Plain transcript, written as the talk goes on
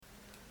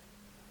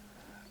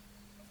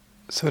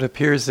So it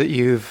appears that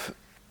you've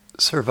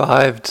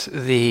survived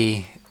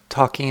the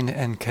talking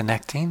and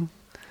connecting,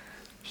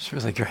 which is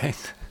really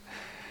great.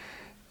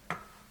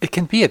 It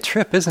can be a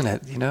trip, isn't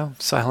it? You know,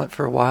 silent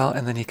for a while,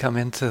 and then you come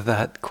into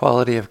that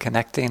quality of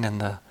connecting,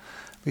 and at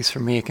least for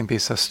me, it can be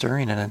so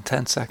stirring and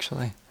intense,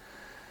 actually.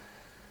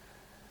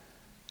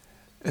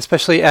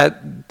 Especially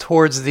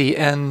towards the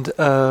end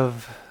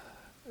of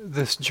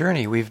this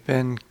journey. We've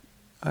been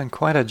on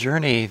quite a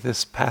journey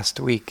this past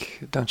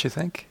week, don't you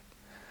think?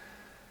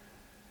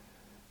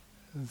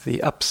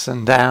 The ups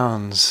and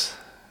downs,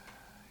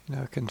 you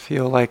know, can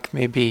feel like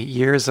maybe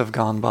years have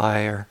gone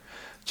by or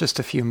just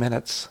a few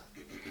minutes.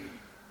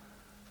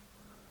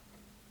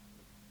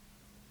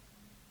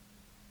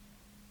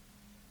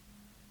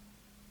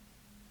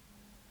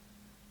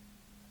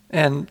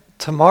 And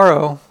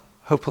tomorrow,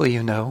 hopefully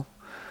you know,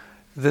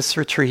 this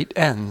retreat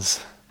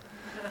ends.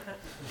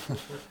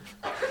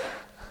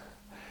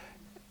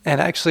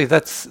 And actually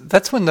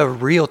that's when the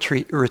real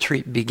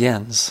retreat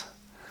begins.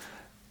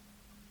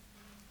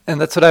 And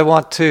that's what I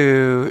want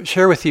to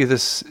share with you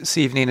this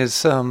evening is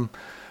some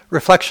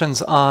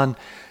reflections on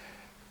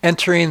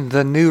entering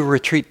the new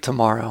retreat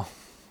tomorrow.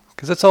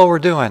 Because that's all we're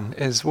doing,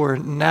 is we're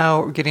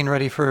now getting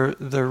ready for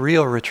the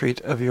real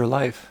retreat of your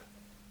life.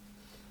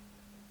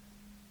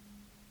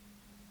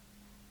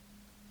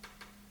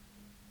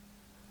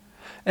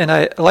 And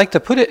I like to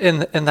put it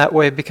in that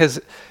way because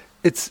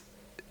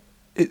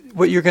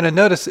what you're going to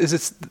notice is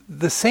it's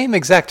the same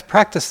exact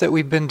practice that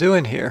we've been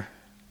doing here.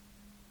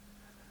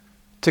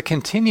 To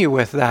continue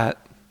with that,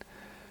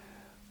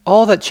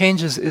 all that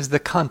changes is the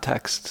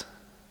context,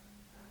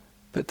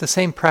 but the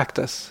same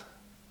practice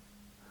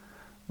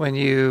when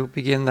you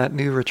begin that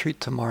new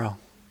retreat tomorrow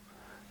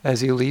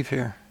as you leave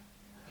here.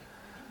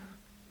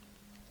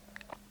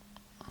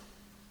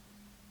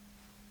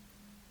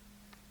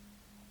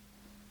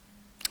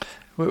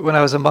 When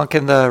I was a monk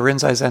in the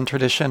Rinzai Zen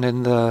tradition,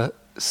 in the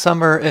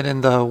summer and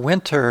in the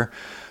winter,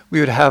 we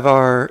would have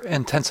our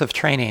intensive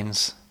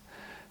trainings.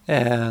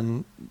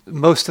 And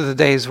most of the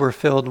days were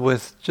filled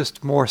with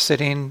just more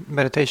sitting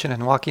meditation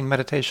and walking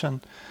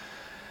meditation.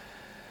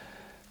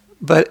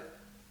 But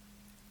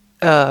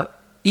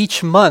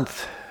each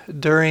month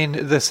during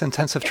this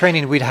intensive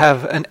training, we'd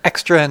have an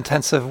extra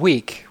intensive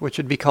week, which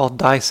would be called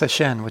Dai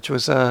Sesshin, which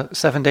was a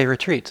 7-day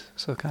retreat.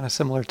 So kind of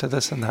similar to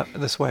this in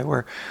this way,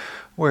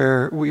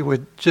 where we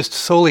would just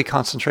solely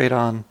concentrate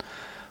on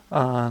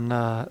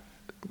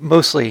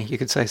mostly, you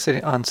could say,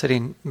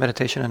 sitting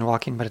meditation and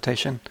walking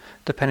meditation,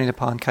 depending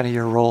upon kind of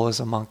your role as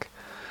a monk.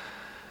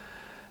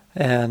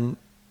 And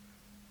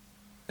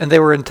they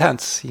were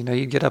intense. You know,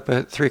 you'd get up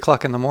at 3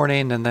 o'clock in the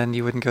morning, and then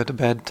you wouldn't go to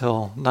bed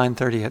till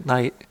 9:30 at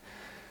night.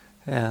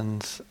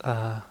 And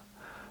a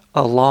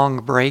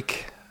long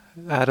break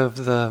out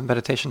of the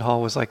meditation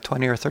hall was like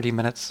 20 or 30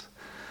 minutes.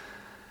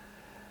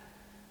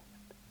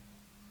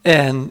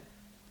 And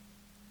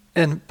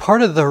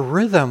part of the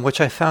rhythm,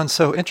 which I found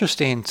so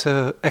interesting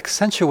to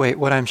accentuate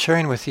what I'm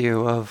sharing with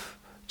you of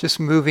just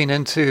moving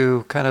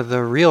into kind of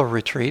the real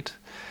retreat,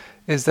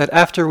 is that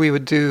after we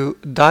would do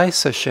Dai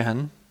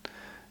Sesshin,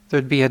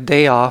 there'd be a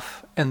day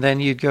off, and then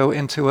you'd go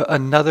into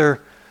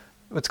another,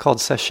 what's called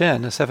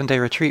Sesshin, a 7-day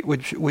retreat,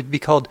 which would be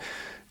called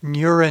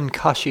Nyurin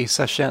Kashi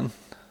Sesshin,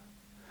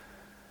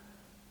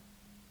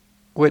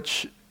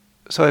 which,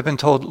 so I've been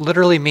told,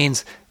 literally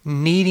means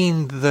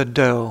kneading the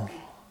dough.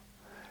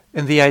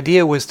 And the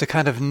idea was to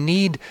kind of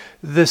knead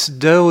this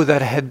dough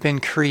that had been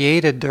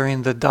created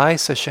during the Dai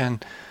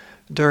Sesshin,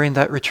 during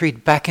that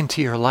retreat, back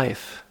into your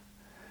life.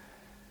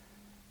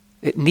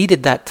 It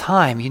needed that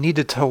time. You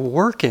needed to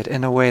work it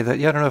in a way that,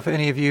 I don't know if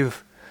any of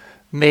you've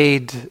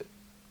made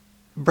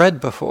bread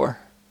before,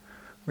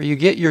 where you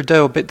get your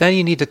dough, but then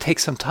you need to take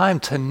some time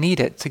to knead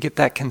it, to get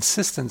that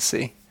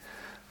consistency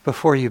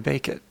before you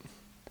bake it.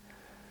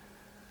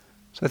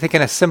 So I think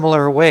in a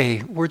similar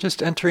way, we're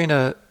just entering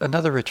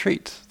another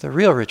retreat, the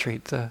real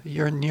retreat, the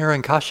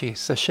Nyurin Kashi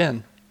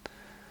Sesshin.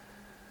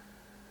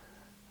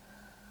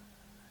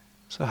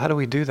 So how do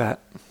we do that?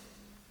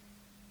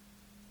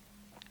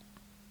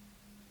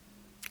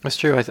 It's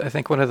true. I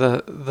think one of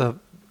the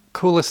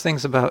coolest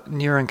things about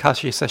Nyurin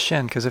Kashi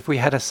Sesshin, because if we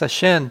had a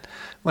sesshin,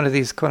 one of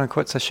these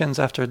quote-unquote sesshins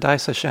after a Dai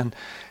Sesshin,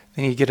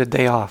 then you get a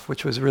day off,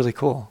 which was really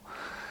cool.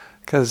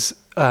 Because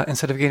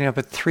instead of getting up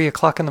at 3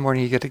 o'clock in the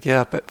morning, you get to get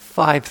up at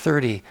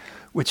 5:30,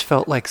 which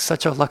felt like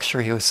such a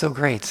luxury. It was so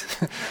great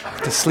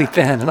to sleep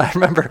in. And I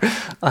remember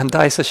on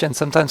Dai Sesshin,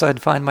 sometimes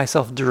I'd find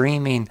myself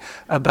dreaming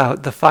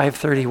about the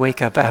 5:30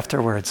 wake up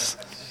afterwards.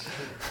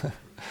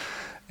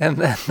 and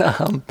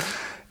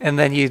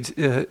then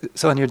you'd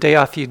so on your day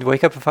off, you'd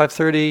wake up at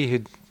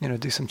 5:30, you'd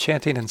do some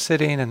chanting and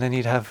sitting, and then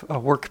you'd have a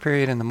work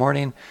period in the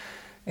morning,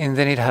 and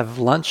then you'd have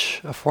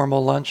lunch, a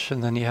formal lunch,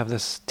 and then you have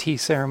this tea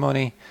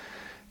ceremony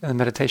in the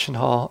meditation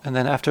hall, and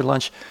then after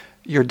lunch,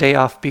 your day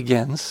off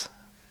begins,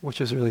 which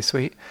is really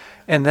sweet.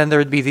 And then there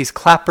would be these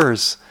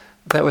clappers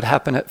that would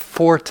happen at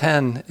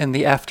 4:10 in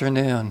the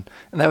afternoon,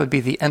 and that would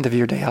be the end of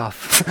your day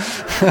off.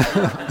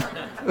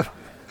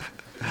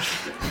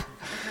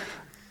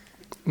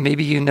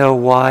 maybe you know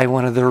why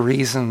one of the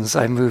reasons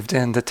I moved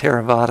into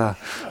Theravada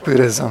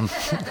Buddhism.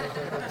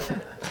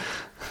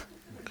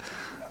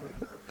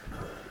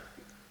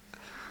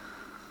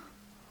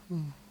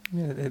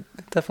 Yeah, it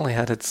definitely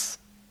had its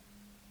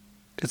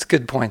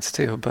good points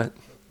too, but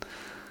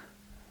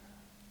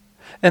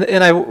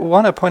and I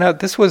want to point out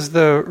this was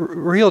the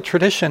real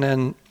tradition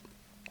in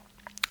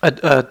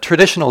a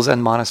traditional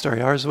Zen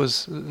monastery. Ours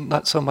was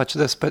not so much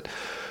this, but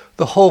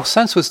the whole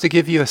sense was to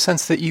give you a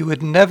sense that you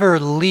would never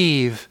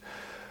leave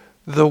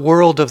the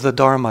world of the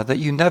Dharma, that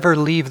you never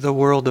leave the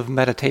world of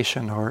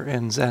meditation, or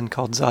in Zen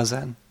called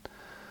Zazen.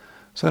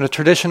 So in a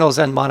traditional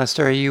Zen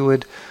monastery, you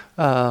would,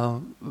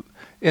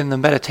 in the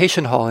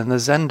meditation hall, in the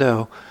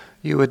Zendo,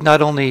 you would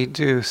not only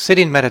do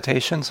sitting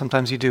meditation,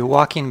 sometimes you do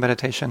walking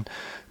meditation,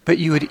 but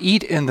you would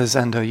eat in the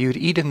Zendo, you would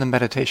eat in the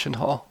meditation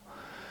hall.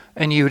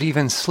 And you would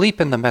even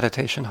sleep in the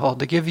meditation hall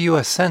to give you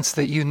a sense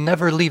that you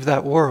never leave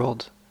that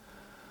world.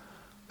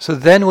 So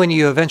then when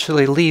you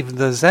eventually leave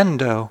the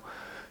Zendo,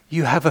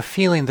 you have a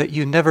feeling that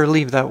you never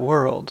leave that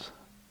world.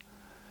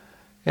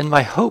 And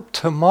my hope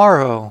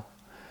tomorrow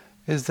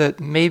is that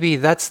maybe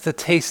that's the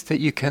taste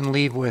that you can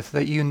leave with,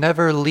 that you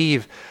never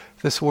leave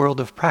this world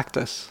of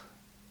practice.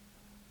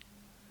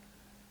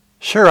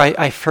 Sure,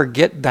 I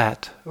forget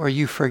that, or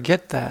you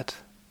forget that.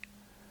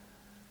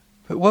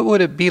 But what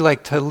would it be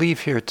like to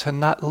leave here, to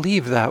not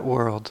leave that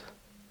world?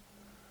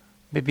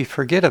 Maybe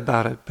forget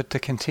about it, but to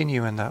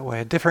continue in that way.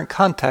 A different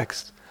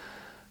context,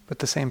 but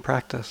the same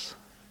practice.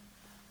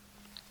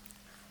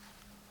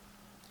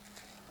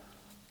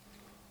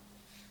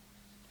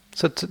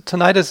 So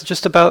tonight is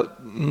just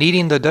about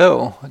kneading the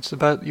dough. It's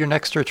about your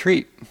next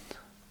retreat.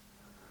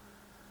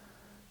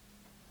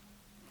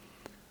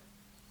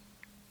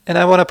 And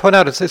I want to point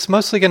out, it's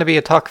mostly going to be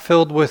a talk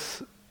filled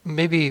with,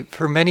 maybe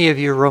for many of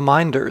you,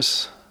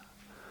 reminders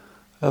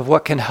of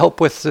what can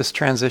help with this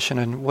transition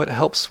and what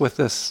helps with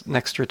this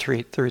next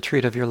retreat, the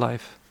retreat of your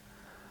life.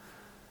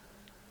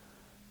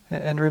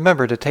 And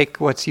remember to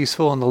take what's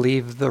useful and to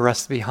leave the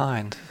rest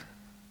behind.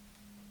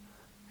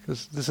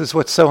 Because this is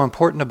what's so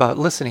important about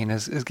listening,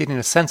 is getting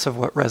a sense of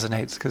what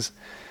resonates, because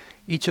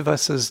each of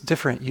us is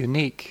different,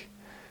 unique,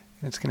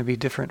 and it's going to be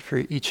different for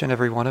each and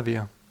every one of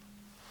you.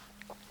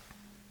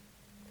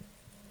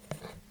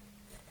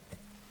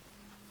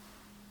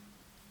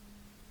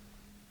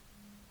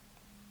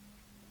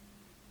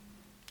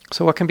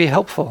 So what can be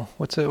helpful?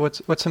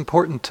 What's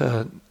important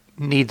to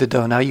knead the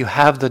dough? Now you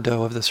have the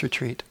dough of this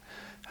retreat.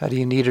 How do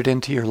you knead it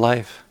into your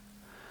life?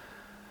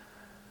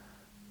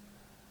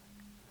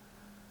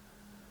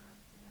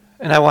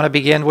 And I want to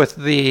begin with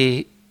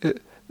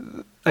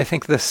I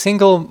think the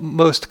single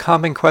most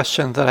common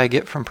question that I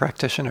get from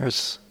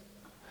practitioners,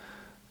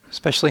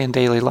 especially in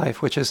daily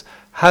life, which is,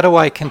 how do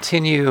I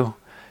continue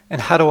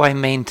and how do I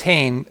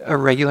maintain a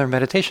regular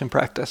meditation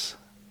practice?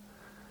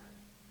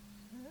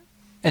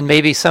 And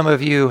maybe some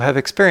of you have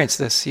experienced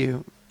this.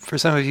 For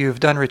some of you who've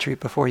done retreat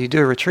before, you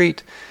do a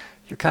retreat,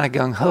 you're kind of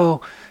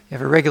gung-ho, you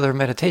have a regular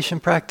meditation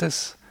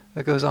practice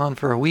that goes on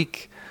for a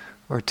week,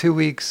 or 2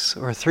 weeks,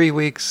 or 3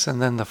 weeks,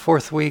 and then the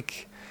 4th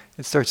week,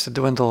 it starts to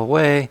dwindle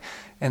away,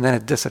 and then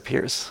it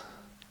disappears.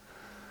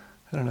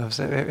 I don't know if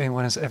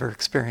anyone has ever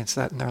experienced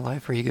that in their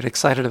life, where you get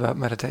excited about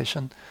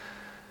meditation.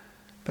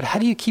 But how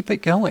do you keep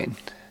it going?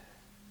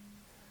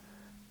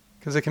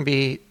 Because it can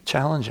be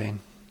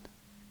challenging.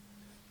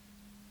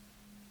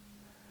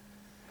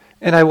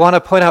 And I want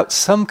to point out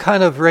some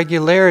kind of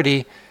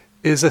regularity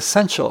is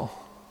essential.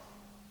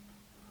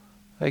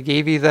 I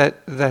gave you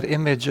that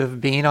image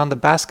of being on the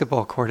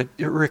basketball court.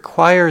 It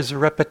requires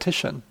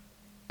repetition.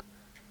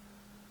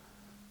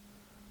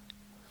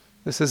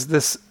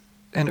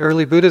 In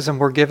early Buddhism,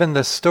 we're given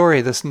this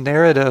story, this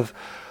narrative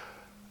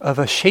of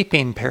a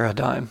shaping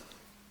paradigm.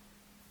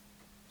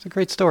 It's a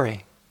great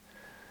story.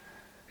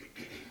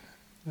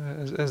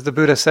 As the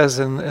Buddha says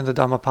in the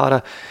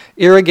Dhammapada,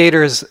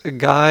 irrigators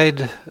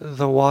guide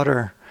the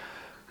water,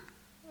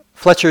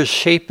 fletchers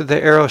shape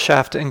the arrow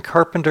shaft, and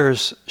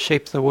carpenters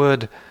shape the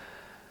wood,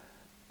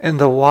 and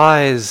the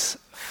wise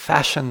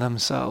fashion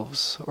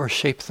themselves or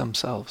shape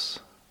themselves.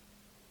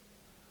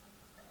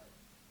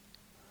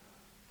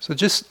 So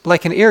just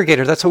like an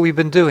irrigator, that's what we've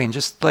been doing.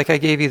 Just like I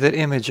gave you that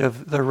image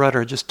of the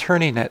rudder, just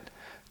turning it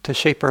to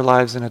shape our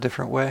lives in a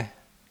different way.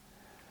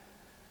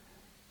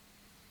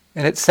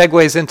 And it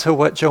segues into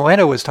what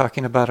Joanna was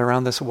talking about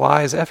around this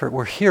wise effort.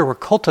 We're here, we're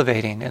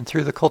cultivating, and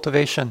through the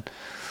cultivation,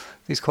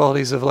 these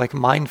qualities of like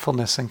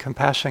mindfulness and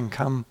compassion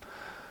come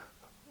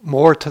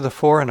more to the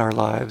fore in our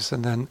lives,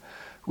 and then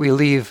we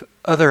leave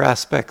other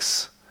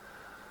aspects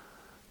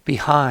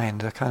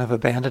behind. A kind of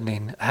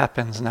abandoning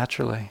happens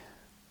naturally.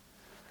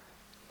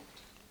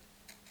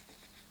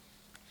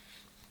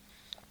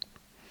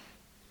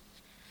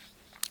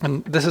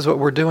 And this is what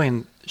we're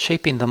doing,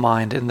 shaping the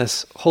mind in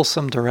this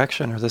wholesome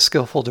direction, or the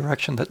skillful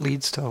direction that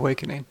leads to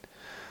awakening.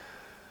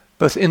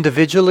 Both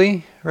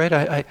individually,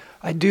 right?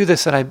 I do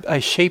this and I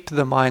shape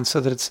the mind so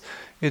that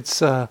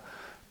it's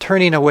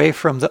turning away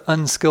from the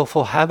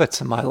unskillful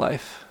habits in my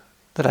life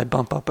that I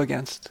bump up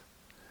against,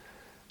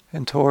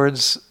 and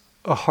towards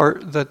a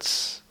heart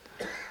that's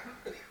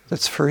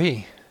that's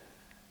free.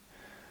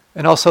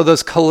 And also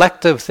those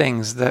collective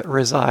things that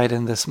reside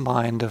in this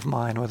mind of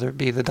mine, whether it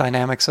be the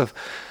dynamics of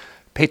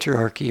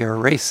patriarchy or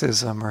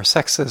racism or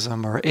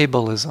sexism or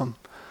ableism,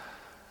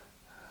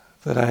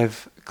 that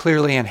I've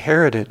clearly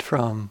inherited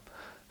from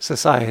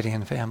society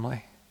and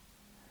family,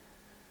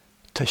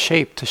 to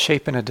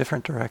shape in a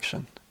different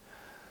direction.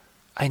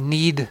 I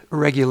need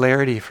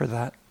regularity for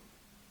that.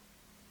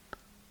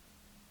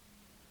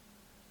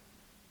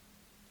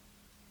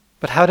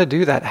 But how to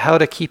do that? How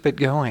to keep it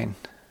going?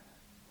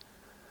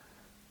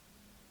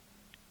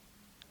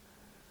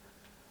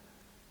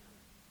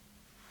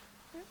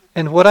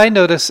 And what I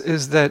notice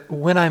is that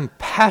when I'm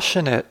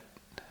passionate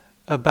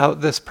about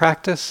this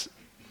practice,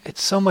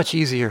 it's so much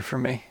easier for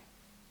me.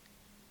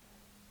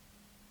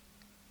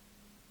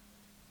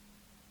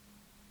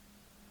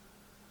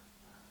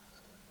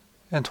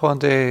 Antoine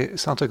de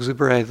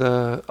Saint-Exupéry,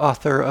 the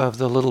author of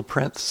The Little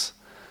Prince,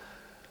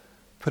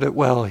 put it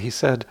well. He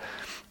said,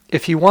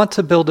 "If you want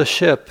to build a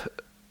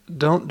ship,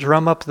 don't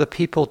drum up the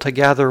people to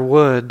gather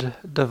wood,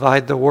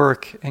 divide the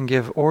work, and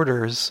give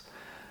orders.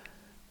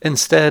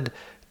 Instead,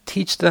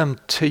 teach them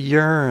to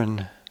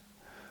yearn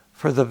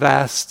for the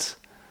vast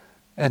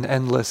and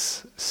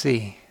endless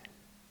sea."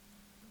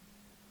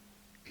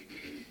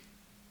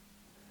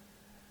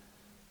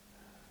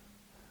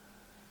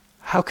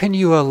 How can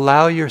you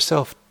allow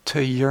yourself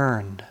to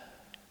yearn?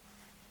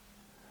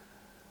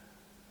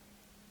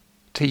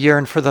 To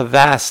yearn for the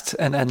vast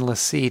and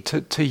endless sea,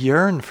 to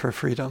yearn for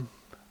freedom.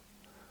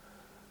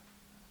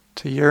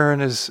 To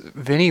yearn, as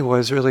Vinny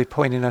was really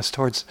pointing us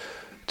towards,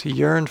 to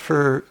yearn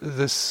for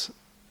this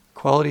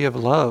quality of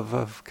love,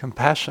 of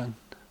compassion.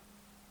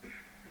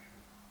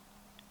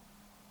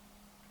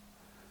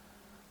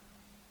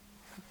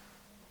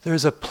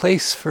 There's a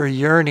place for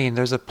yearning,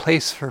 there's a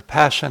place for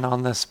passion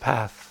on this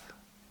path.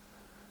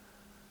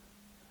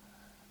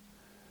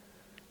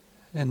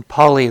 In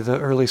Pali, the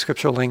early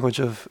scriptural language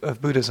of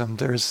Buddhism,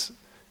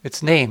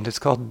 it's named, it's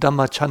called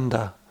Dhamma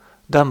Chanda.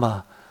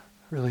 Dhamma,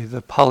 really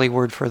the Pali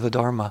word for the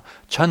Dharma.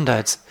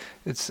 Chanda,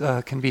 it's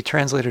can be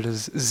translated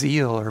as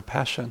zeal or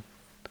passion.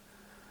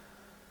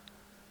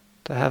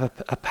 To have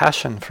a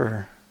passion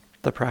for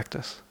the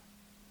practice.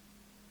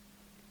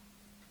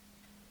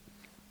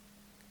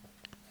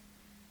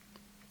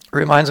 It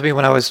reminds me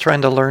when I was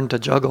trying to learn to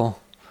juggle,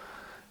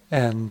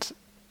 and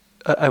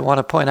I want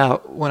to point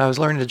out, when I was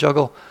learning to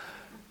juggle,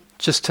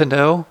 just to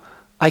know,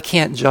 I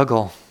can't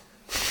juggle.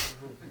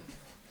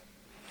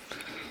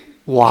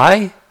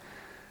 Why?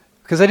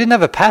 Because I didn't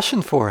have a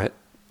passion for it.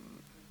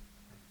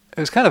 It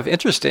was kind of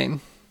interesting,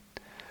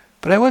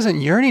 but I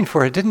wasn't yearning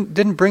for it. It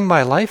didn't bring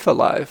my life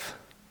alive.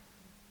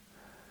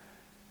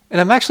 And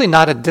I'm actually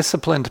not a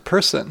disciplined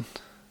person.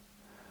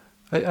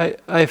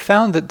 I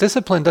found that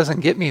discipline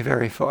doesn't get me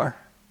very far.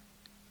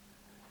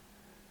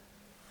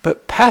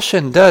 But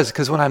passion does,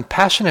 because when I'm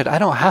passionate, I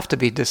don't have to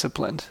be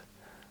disciplined.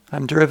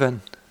 I'm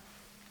driven.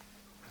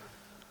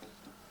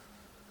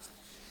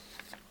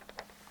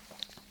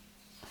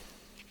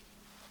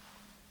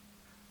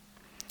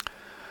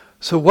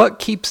 So what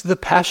keeps the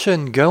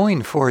passion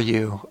going for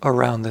you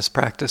around this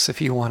practice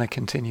if you want to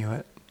continue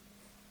it?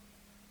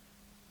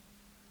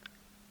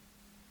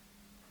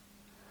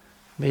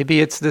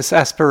 Maybe it's this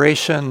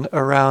aspiration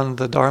around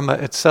the Dharma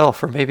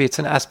itself, or maybe it's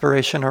an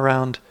aspiration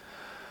around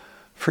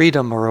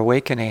freedom or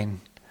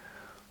awakening.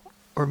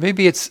 Or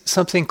maybe it's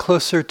something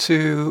closer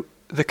to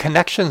the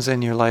connections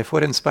in your life,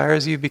 what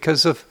inspires you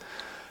because of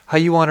how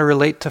you want to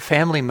relate to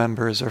family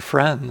members or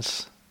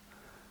friends.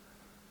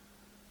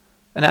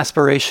 An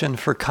aspiration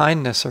for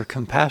kindness or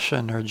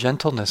compassion or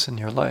gentleness in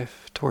your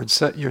life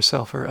towards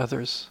yourself or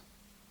others.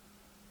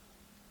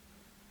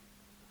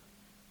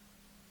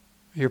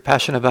 You're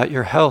passionate about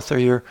your health, or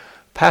you're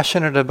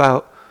passionate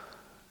about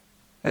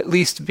at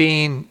least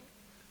being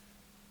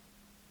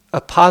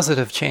a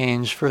positive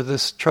change for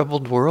this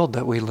troubled world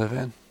that we live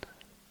in.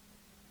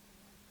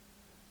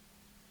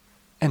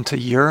 And to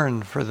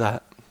yearn for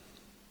that.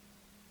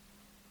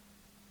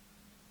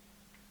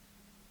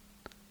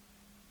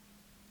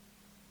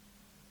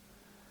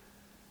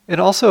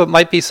 And also it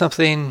might be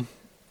something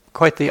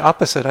quite the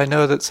opposite. I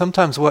know that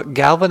sometimes what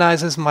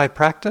galvanizes my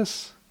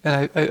practice,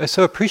 and I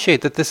so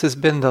appreciate that this has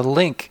been the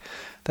link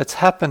that's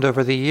happened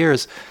over the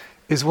years,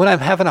 is when I'm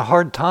having a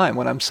hard time,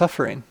 when I'm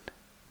suffering.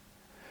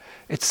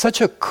 It's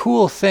such a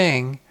cool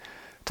thing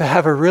to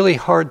have a really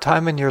hard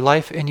time in your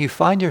life and you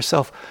find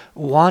yourself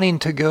wanting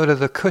to go to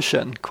the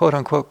cushion, quote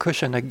unquote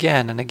cushion,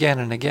 again and again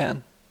and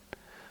again.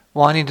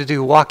 Wanting to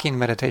do walking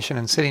meditation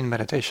and sitting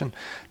meditation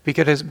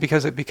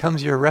because it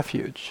becomes your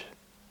refuge.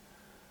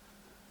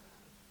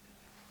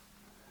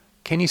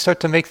 Can you start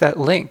to make that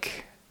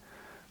link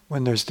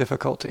when there's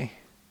difficulty?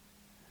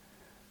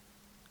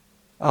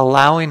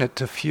 Allowing it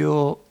to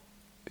fuel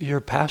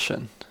your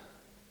passion.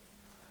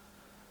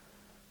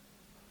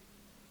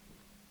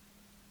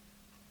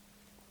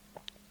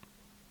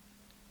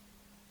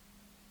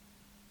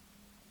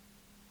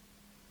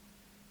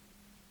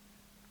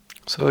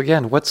 So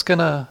again, what's going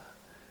to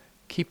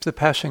keep the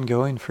passion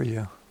going for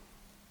you?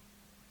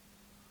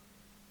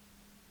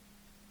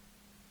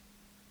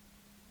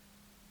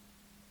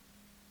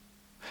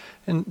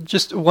 And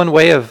just one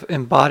way of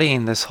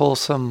embodying this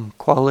wholesome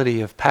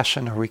quality of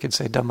passion, or we could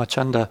say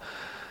Dhammachanda,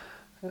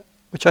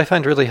 which I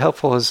find really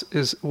helpful,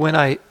 is when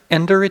I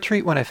end a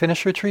retreat, when I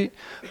finish retreat,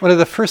 one of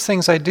the first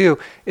things I do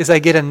is I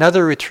get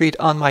another retreat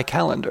on my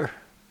calendar.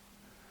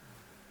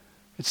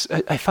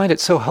 I find it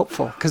so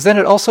helpful, because then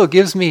it also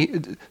gives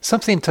me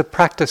something to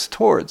practice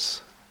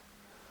towards.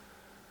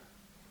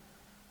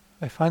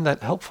 I find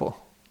that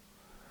helpful.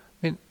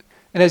 I mean,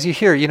 and as you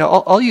hear,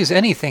 I'll use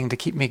anything to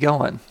keep me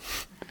going.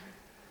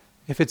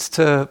 If it's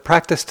to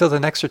practice till the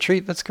next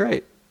retreat, that's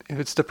great. If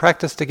it's to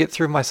practice to get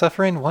through my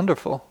suffering,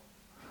 wonderful.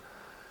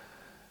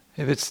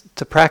 If it's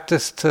to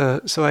practice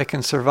so I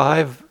can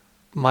survive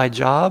my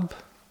job,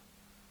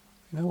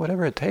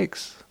 whatever it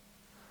takes.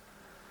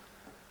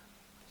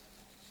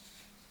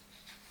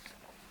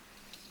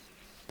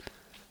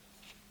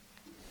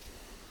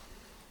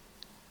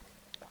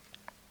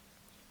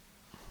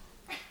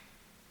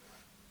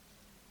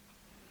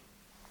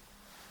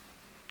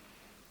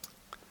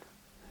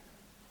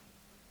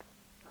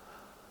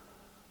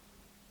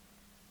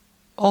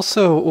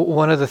 Also,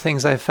 one of the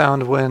things I've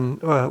found when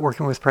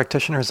working with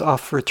practitioners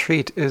off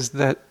retreat is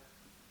that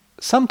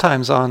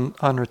sometimes on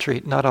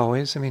retreat, not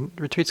always,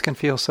 retreats can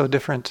feel so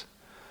different,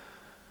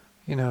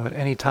 at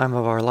any time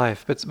of our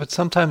life, but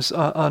sometimes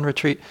on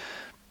retreat,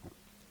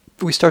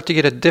 we start to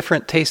get a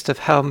different taste of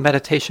how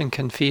meditation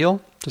can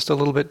feel, just a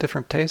little bit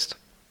different taste,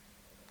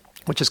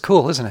 which is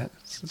cool, isn't it?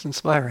 It's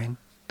inspiring.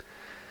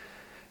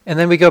 And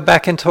then we go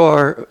back into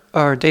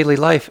our daily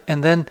life,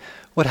 and then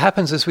what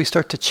happens is we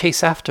start to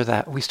chase after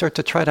that. We start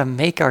to try to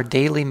make our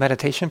daily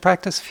meditation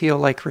practice feel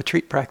like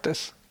retreat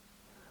practice.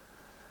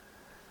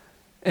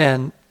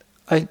 And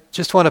I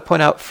just want to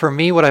point out, for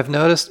me, what I've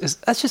noticed is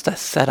that's just a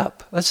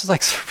setup. That's just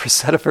like a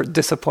setup for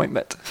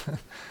disappointment.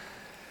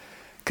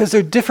 Because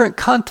they're different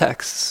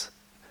contexts.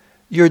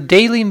 Your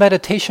daily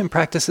meditation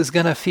practice is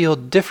going to feel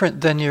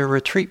different than your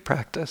retreat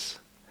practice.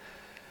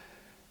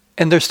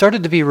 And there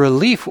started to be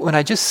relief when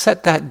I just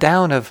set that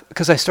down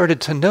because I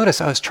started to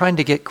notice I was trying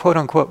to get quote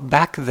unquote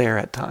back there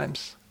at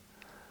times.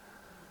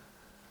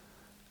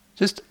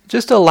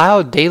 Just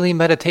allow daily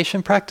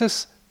meditation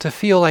practice to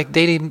feel like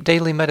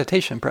daily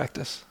meditation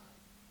practice.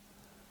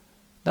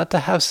 Not to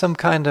have some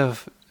kind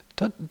of,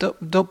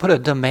 don't put a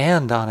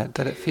demand on it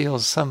that it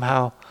feels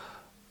somehow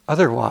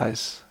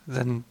otherwise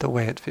than the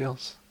way it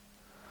feels.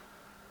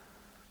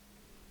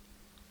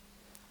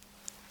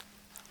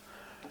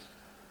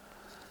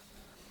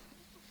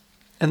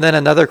 And then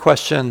another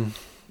question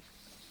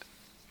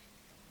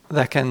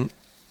that can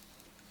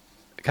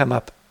come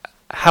up: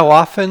 how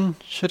often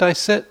should I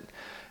sit,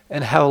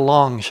 and how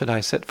long should I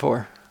sit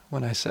for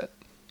when I sit?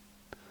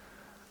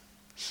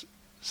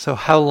 So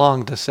how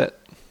long to sit?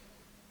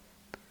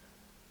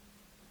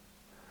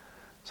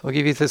 So I'll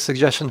give you this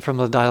suggestion from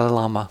the Dalai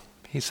Lama.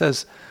 He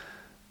says,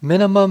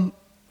 minimum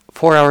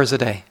 4 hours a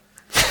day.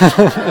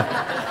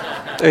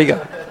 There you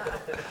go.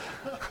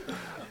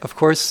 Of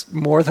course,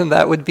 more than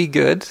that would be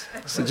good.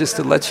 So just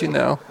to let you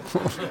know.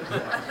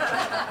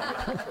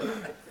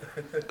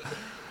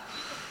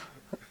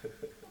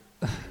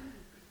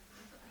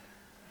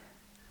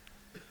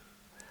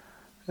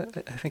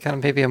 I think on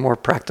maybe a more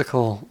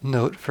practical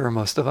note for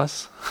most of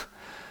us.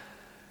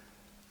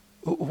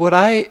 What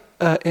I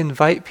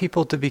invite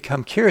people to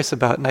become curious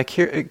about, and I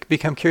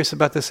become curious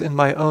about this in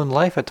my own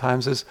life at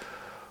times, is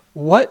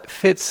what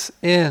fits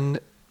in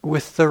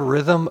with the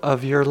rhythm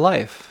of your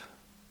life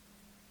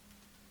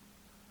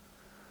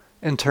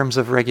in terms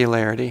of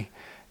regularity,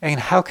 and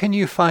how can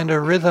you find a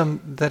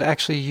rhythm that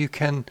actually you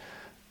can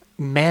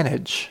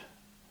manage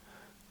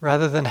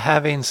rather than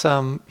having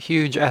some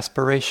huge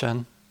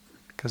aspiration,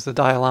 because the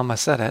Dalai Lama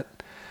said it,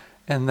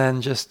 and then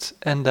just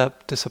end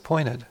up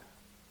disappointed.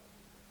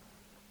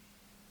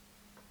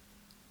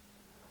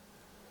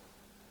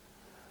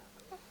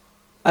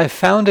 I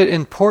found it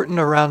important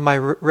around my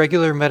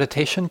regular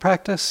meditation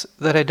practice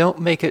that I don't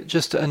make it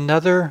just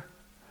another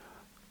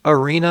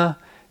arena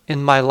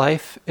in my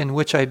life in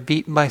which I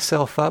beat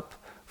myself up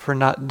for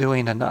not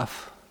doing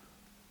enough.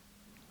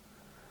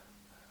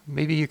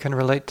 Maybe you can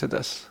relate to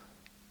this.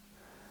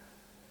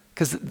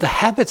 Because the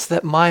habits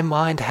that my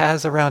mind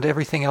has around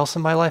everything else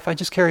in my life, I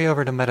just carry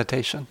over to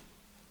meditation.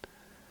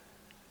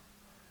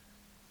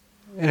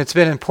 And it's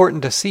been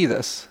important to see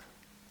this.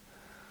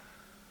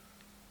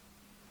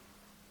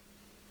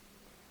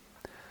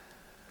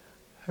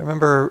 I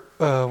remember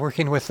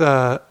working with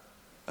a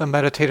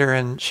meditator,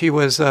 and she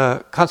was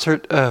a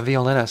concert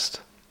violinist.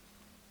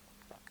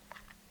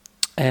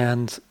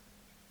 And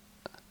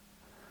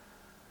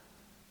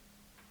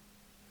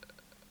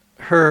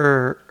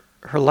her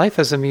life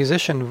as a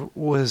musician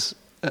was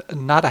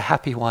not a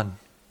happy one.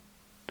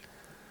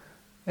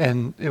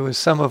 And it was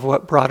some of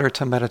what brought her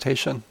to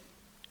meditation.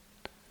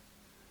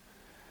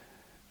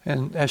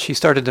 And as she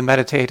started to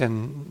meditate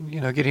and,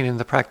 getting into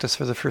the practice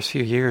for the first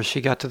few years, she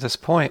got to this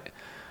point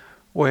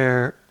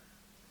where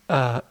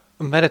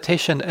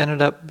meditation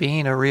ended up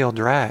being a real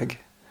drag.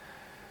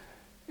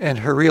 And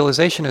her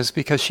realization is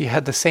because she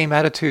had the same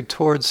attitude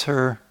towards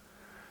her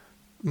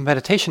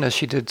meditation as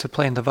she did to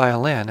playing the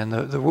violin. And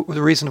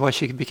the reason why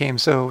she became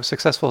so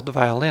successful at the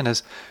violin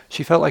is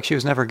she felt like she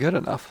was never good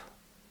enough.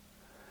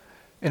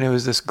 And it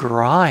was this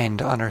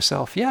grind on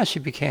herself. Yeah, she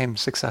became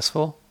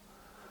successful.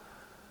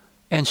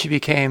 And she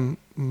became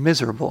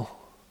miserable.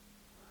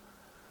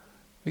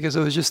 Because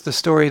it was just the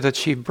story that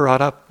she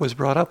was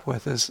brought up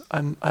with is,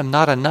 I'm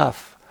not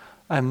enough.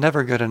 I'm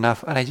never good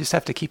enough. And I just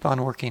have to keep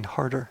on working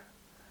harder.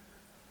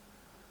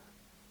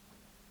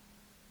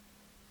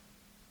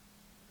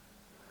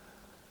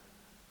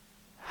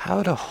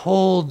 How to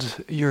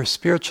hold your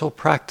spiritual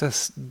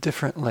practice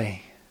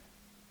differently.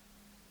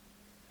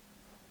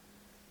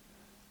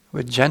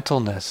 With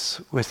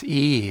gentleness, with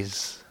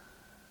ease,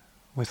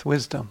 with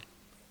wisdom.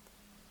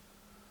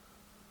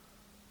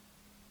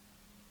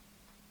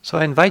 So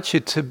I invite you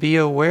to be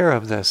aware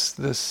of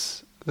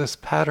this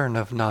pattern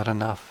of not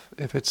enough,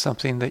 if it's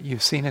something that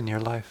you've seen in your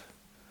life.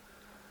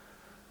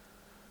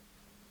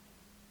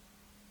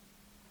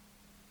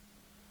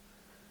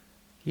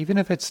 Even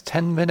if it's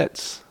 10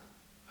 minutes.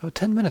 Oh,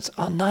 10 minutes.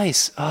 Oh,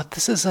 nice. Oh,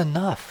 this is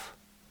enough.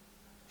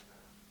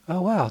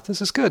 Oh, wow,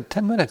 this is good.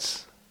 10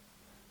 minutes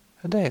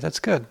a day, that's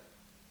good.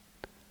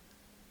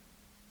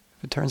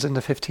 If it turns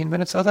into 15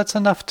 minutes, oh, that's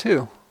enough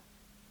too.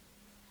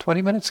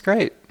 20 minutes,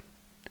 great.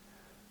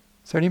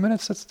 30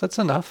 minutes, that's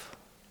enough.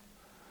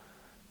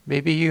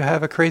 Maybe you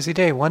have a crazy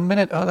day. 1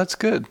 minute, oh, that's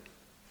good.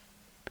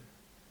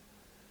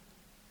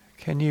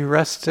 Can you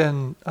rest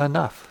in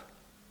enough?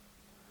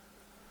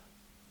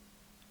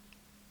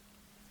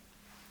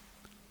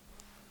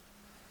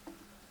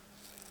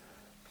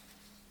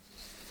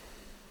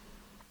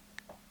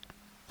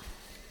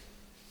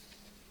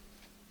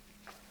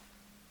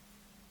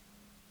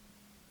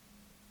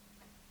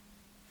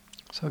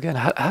 So again,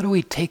 how do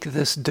we take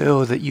this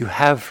dough that you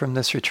have from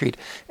this retreat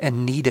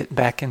and knead it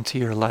back into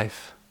your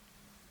life?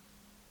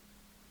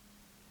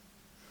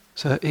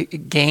 So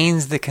it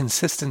gains the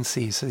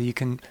consistency so you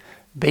can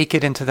bake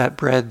it into that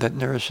bread that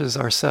nourishes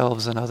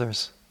ourselves and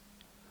others.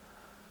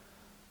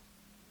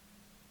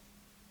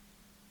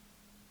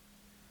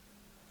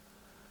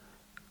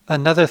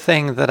 Another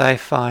thing that I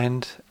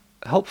find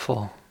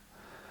helpful,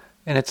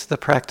 and it's the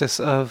practice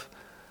of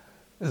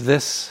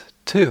this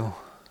too.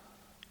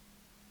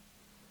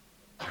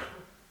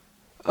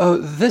 Oh,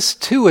 this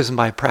too is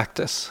my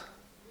practice.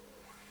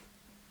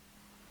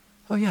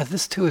 Oh yeah,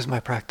 this too is my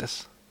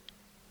practice.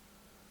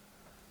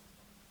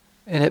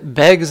 And it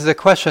begs the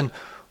question,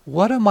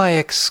 what am I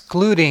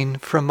excluding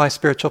from my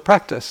spiritual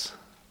practice?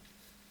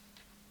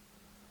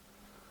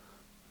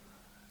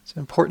 It's an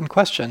important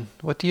question.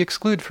 What do you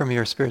exclude from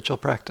your spiritual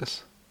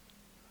practice?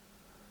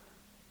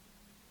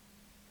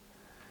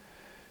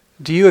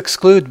 Do you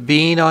exclude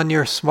being on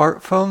your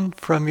smartphone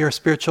from your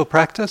spiritual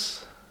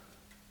practice?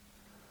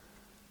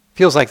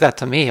 Feels like that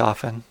to me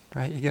often,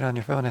 right? You get on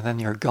your phone and then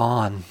you're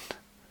gone.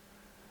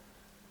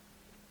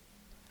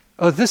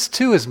 Oh, this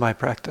too is my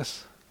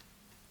practice.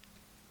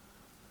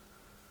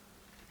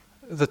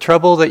 The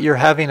trouble that you're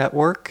having at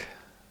work.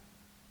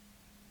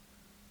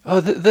 Oh,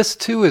 this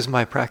too is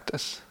my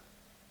practice.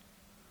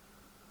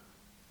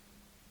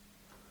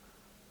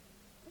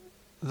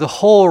 The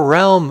whole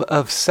realm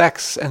of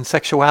sex and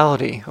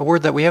sexuality, a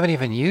word that we haven't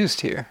even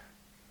used here.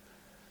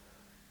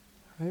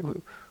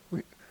 Right?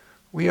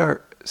 We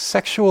are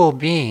sexual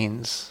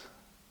beings.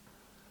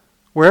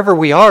 Wherever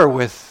we are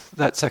with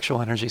that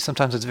sexual energy,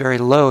 sometimes it's very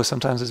low,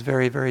 sometimes it's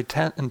very, very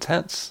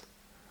intense.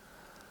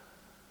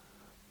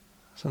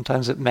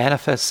 Sometimes it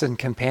manifests in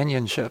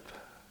companionship,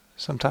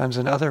 sometimes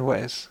in other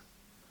ways.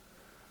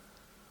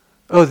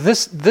 Oh,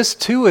 this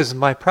too is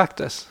my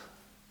practice.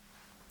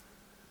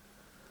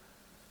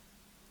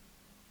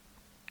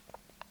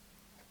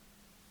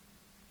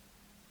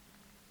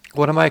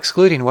 What am I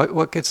excluding?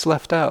 What gets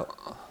left out?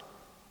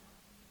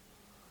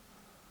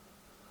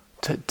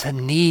 To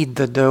knead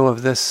the dough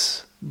of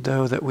this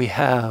dough that we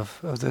have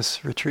of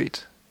this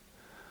retreat.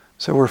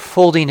 So we're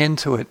folding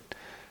into it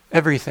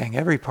everything,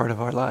 every part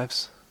of our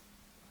lives.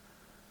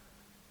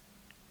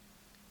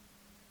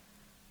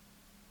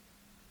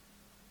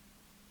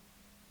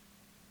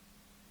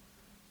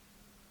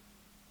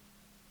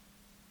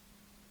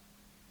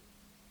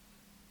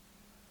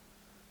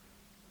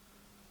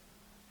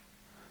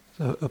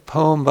 So a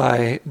poem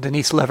by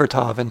Denise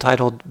Levertov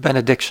entitled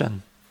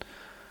Benediction.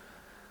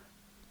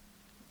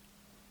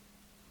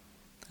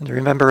 And to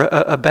remember,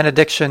 a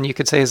benediction, you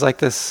could say, is like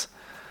this.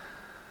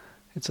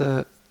 It's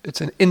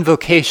an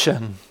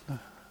invocation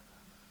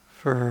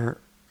for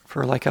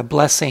like a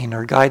blessing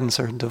or guidance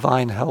or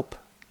divine help.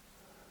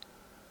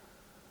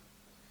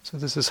 So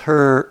this is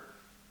her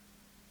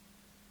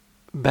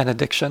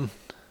benediction.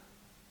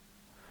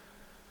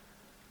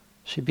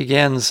 She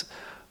begins,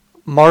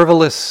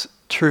 "Marvelous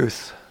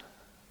truth.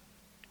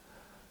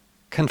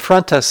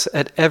 Confront us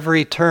at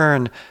every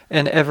turn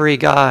and every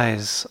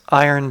guise,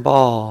 iron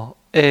ball,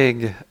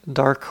 egg,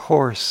 dark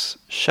horse,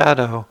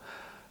 shadow,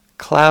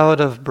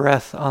 cloud of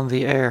breath on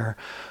the air.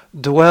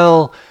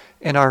 Dwell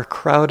in our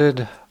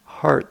crowded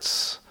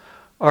hearts,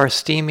 our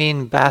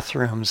steaming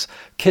bathrooms,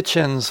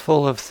 kitchens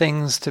full of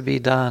things to be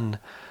done,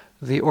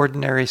 the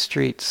ordinary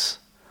streets.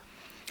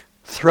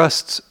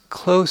 thrust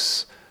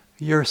close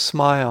your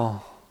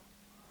smile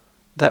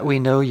that we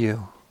know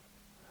you.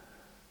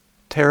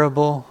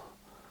 Terrible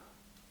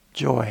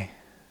joy.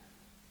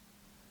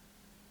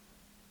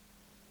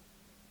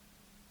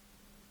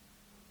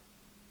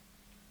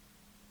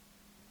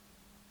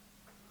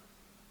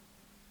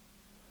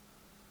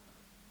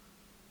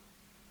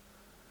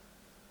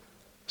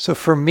 So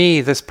for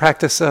me, this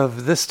practice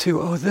of this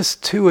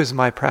too is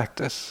my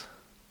practice.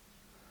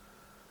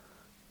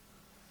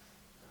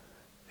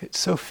 It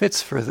so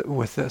fits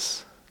with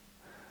this.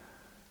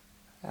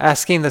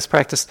 Asking this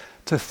practice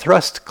to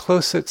thrust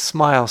close its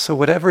smile, so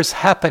whatever's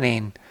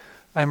happening,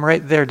 I'm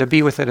right there to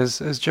be with it,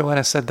 as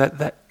Joanna said,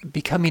 that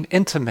becoming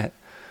intimate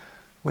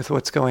with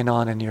what's going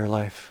on in your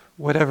life,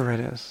 whatever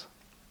it is.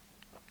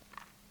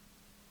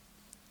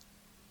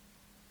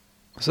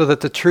 So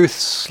that the truth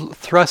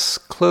thrusts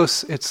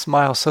close its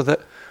smile so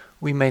that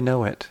we may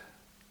know it.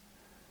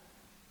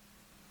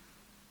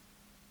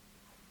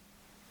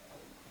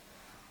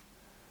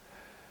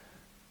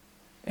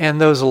 And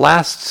those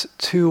last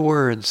two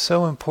words,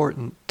 so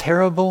important,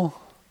 terrible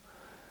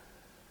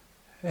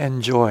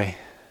and joy.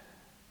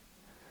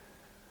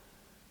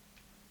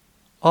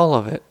 All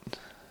of it.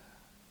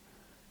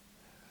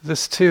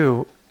 This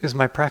too is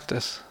my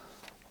practice.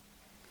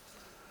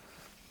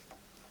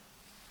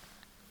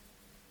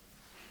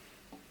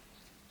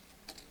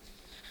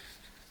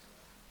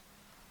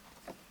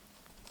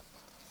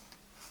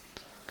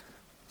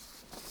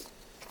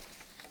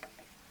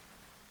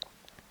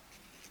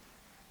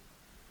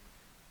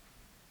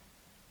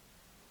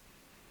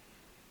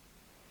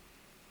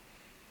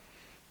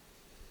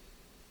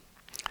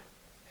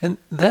 And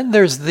then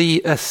there's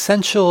the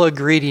essential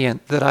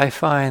ingredient that I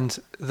find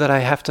that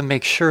I have to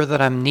make sure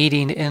that I'm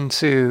kneading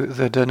into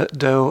the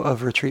dough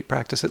of retreat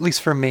practice, at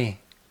least for me.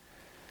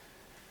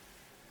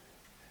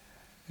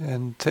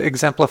 And to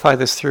exemplify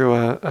this through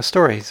a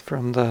story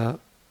from the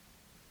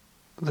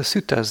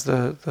suttas,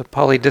 the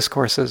Pali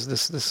discourses,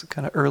 this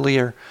kind of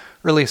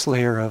earliest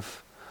layer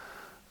of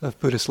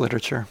Buddhist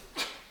literature.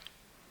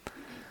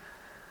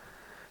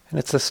 And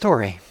it's a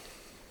story.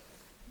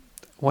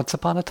 Once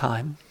upon a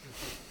time,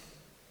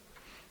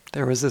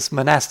 there was this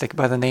monastic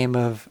by the name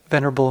of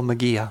Venerable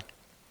Meghiya.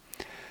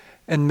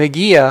 And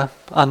Meghiya,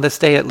 on this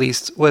day at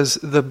least, was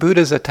the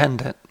Buddha's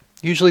attendant.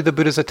 Usually the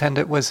Buddha's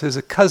attendant was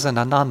his cousin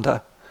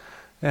Ananda.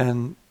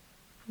 And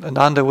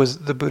Ananda was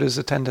the Buddha's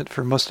attendant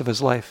for most of his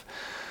life.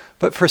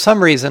 But for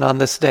some reason on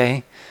this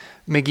day,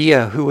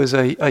 Meghiya, who was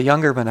a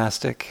younger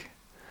monastic,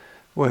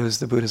 was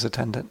the Buddha's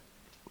attendant.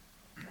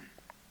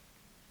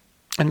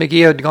 And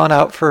Meghiya had gone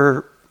out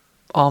for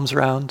alms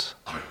rounds.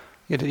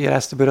 He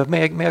asked the Buddha,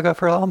 may I go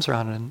for an alms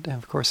round? And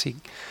of course, the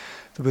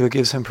Buddha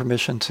gives him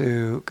permission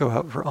to go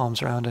out for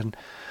alms round. And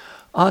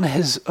on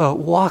his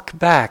walk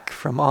back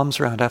from alms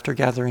round after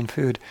gathering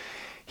food,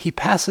 he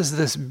passes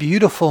this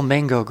beautiful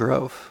mango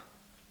grove.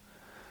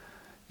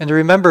 And to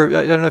remember,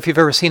 I don't know if you've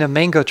ever seen a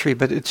mango tree,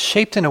 but it's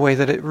shaped in a way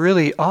that it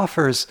really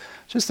offers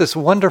just this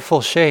wonderful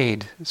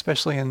shade,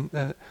 especially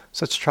in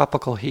such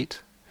tropical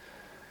heat.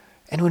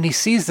 And when he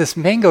sees this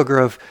mango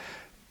grove,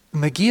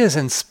 Meghiya is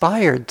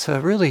inspired to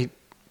really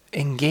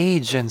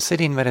engage in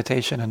sitting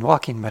meditation and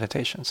walking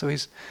meditation. So he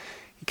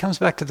comes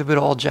back to the Buddha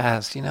all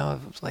jazzed,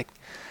 like,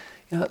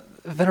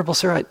 Venerable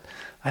Sir,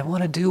 I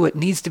want to do what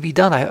needs to be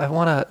done. I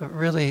want to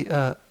really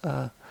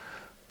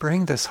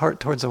bring this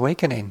heart towards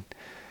awakening.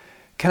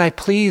 Can I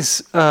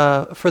please,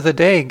 for the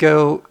day,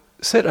 go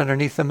sit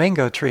underneath the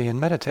mango tree and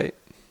meditate?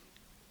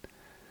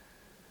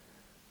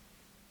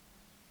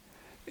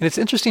 And it's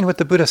interesting what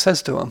the Buddha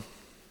says to him.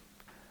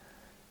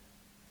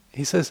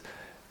 He says,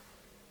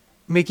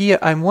 Meghiya,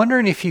 I'm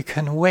wondering if you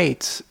can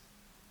wait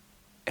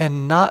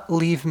and not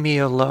leave me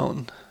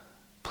alone.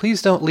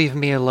 Please don't leave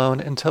me alone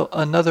until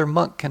another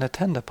monk can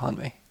attend upon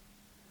me.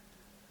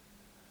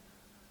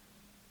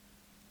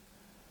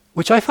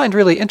 Which I find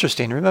really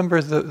interesting.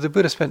 Remember, the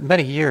Buddha spent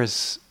many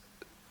years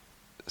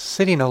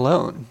sitting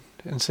alone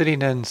and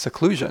sitting in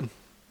seclusion.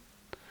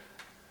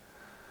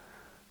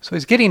 So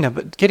he's getting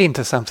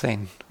to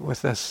something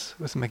with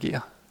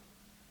Meghiya.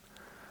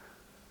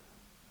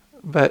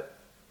 But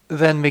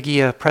then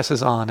Meghiya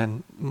presses on,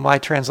 and my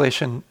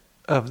translation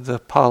of the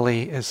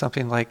Pali is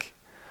something like,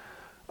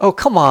 oh,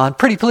 come on,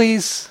 pretty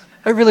please.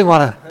 I really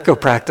want to go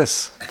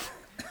practice.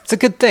 It's a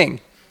good thing.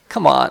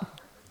 Come on.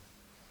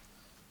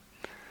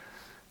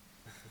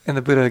 And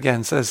the Buddha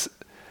again says,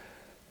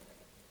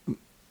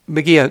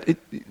 Meghiya,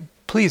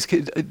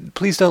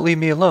 please don't leave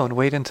me alone.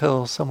 Wait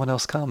until someone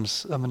else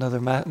comes. Another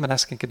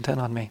monastic can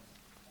attend on me.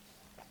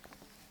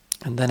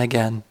 And then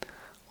again,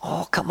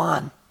 oh, come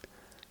on.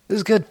 This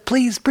is good.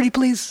 Please, pretty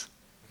please.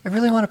 I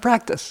really want to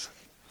practice.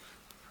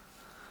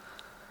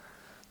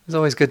 It's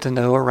always good to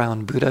know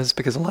around Buddhas,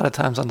 because a lot of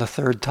times on the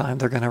third time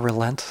they're going to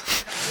relent.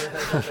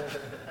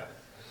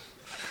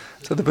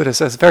 So the Buddha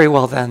says, very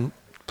well then,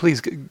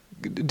 please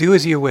do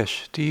as you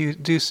wish. Do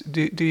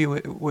you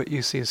what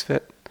you see as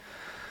fit.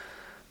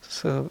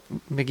 So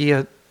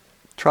Meghiya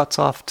trots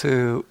off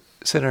to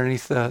sit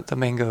underneath the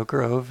mango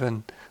grove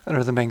and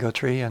under the mango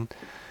tree and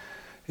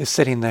is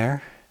sitting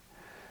there.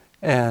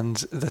 And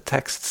the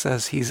text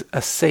says he's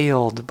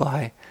assailed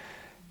by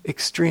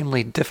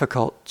extremely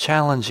difficult,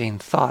 challenging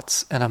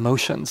thoughts and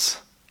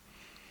emotions.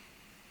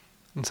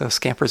 And so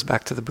scampers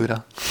back to the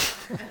Buddha.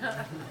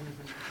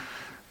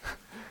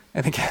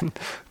 And again,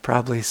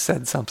 probably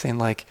said something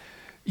like,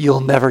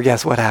 "You'll never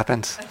guess what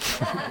happened."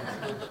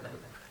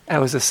 I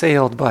was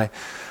assailed by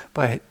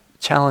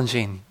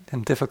challenging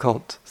and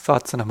difficult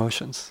thoughts and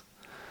emotions.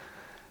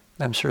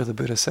 And I'm sure the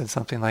Buddha said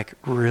something like,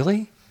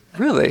 "Really?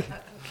 Really?"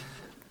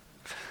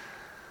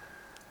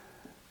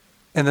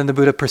 And then the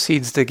Buddha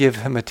proceeds to give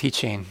him a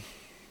teaching.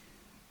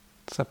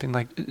 Something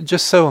like,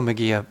 "Just so,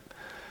 Megiddo,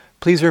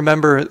 please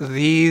remember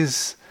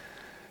these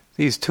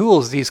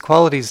tools, these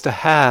qualities to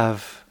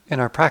have in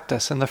our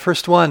practice." And the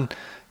first one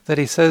that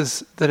he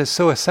says that is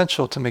so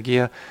essential to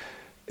Megiddo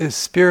is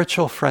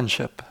spiritual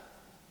friendship.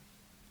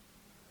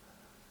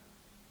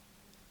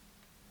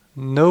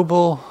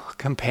 Noble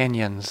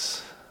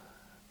companions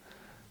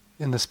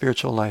in the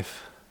spiritual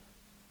life.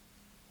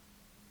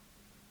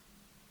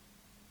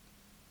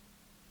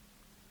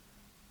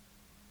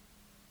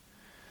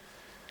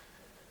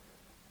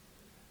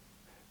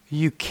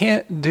 You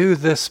can't do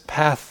this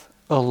path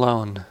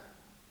alone.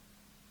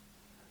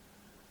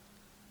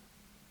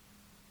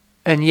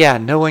 And yeah,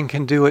 no one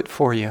can do it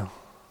for you.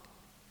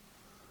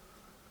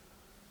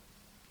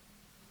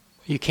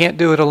 You can't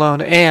do it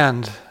alone,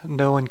 and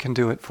no one can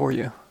do it for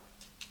you.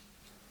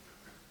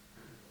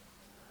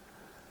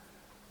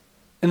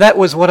 And that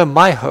was one of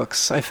my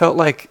hooks. I felt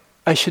like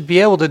I should be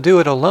able to do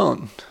it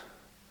alone.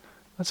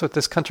 That's what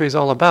this country is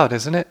all about,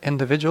 isn't it?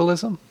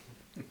 Individualism.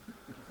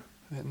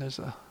 And there's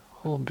a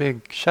whole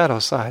big shadow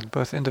side,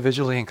 both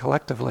individually and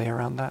collectively,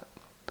 around that.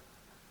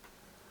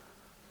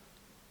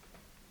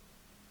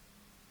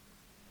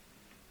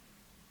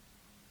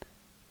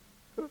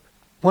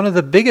 One of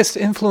the biggest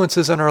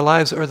influences on our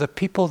lives are the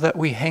people that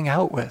we hang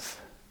out with,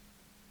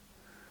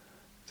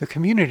 the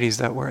communities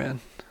that we're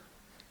in.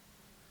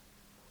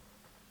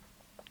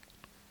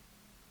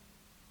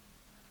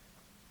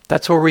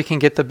 That's where we can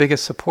get the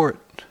biggest support.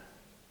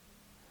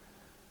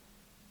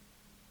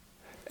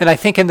 And I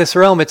think in this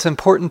realm it's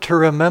important to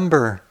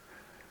remember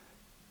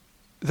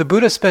the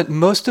Buddha spent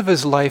most of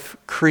his life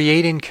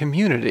creating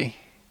community.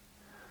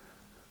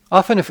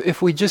 Often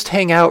if we just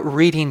hang out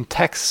reading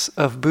texts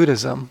of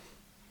Buddhism,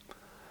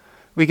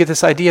 we get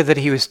this idea that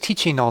he was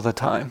teaching all the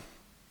time.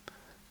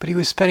 But he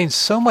was spending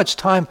so much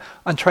time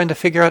on trying to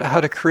figure out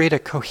how to create a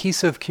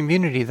cohesive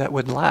community that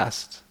would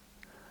last.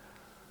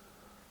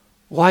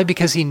 Why?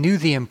 Because he knew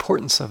the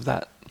importance of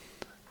that.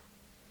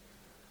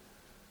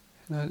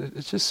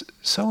 It's just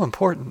so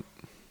important.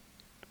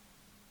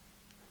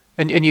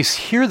 And you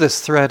hear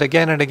this thread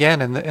again and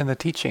again in the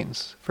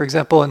teachings. For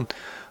example, in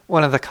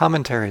one of the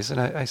commentaries,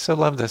 and I so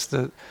love this,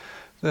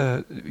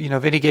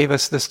 Vinny gave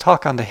us this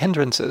talk on the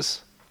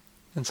hindrances.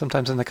 And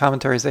sometimes in the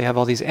commentaries they have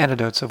all these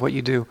antidotes of what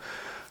you do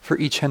for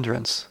each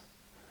hindrance.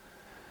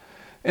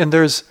 And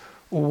there's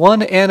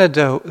one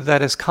antidote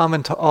that is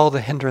common to all the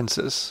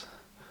hindrances,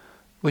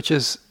 which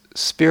is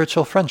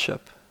spiritual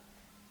friendship.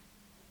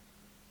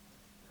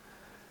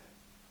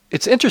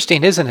 It's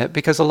interesting, isn't it?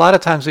 Because a lot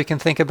of times we can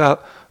think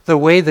about the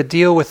way to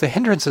deal with the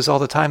hindrances all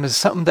the time is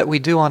something that we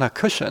do on a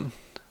cushion.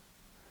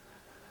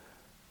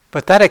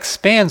 But that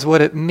expands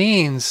what it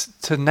means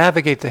to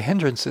navigate the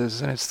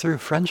hindrances, and it's through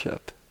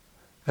friendship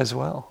as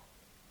well.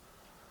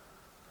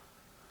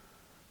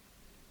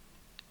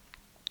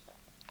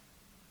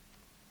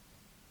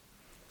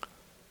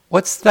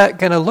 What's that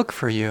going to look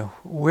for you?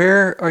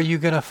 Where are you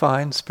going to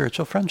find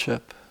spiritual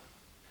friendship?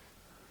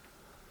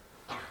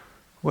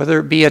 Whether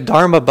it be a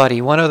Dharma buddy,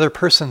 one other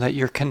person that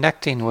you're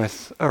connecting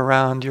with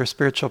around your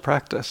spiritual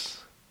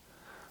practice,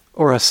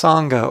 or a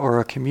Sangha, or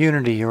a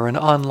community, or an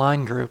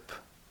online group.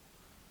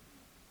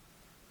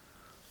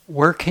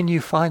 Where can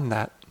you find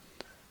that?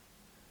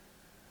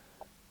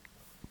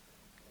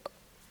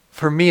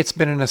 For me, it's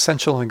been an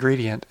essential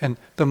ingredient. And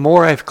the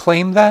more I've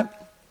claimed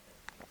that,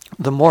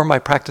 the more my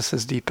practice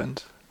has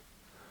deepened.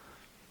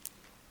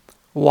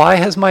 Why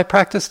has my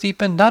practice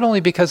deepened? Not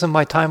only because of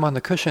my time on the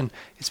cushion,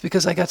 it's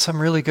because I got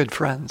some really good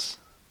friends.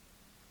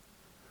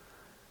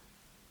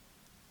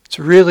 It's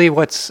really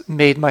what's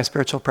made my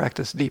spiritual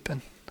practice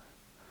deepen.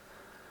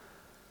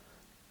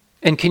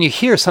 And can you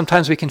hear,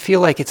 sometimes we can feel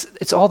like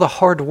it's all the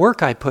hard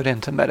work I put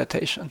into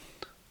meditation.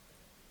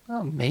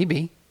 Well,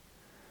 maybe.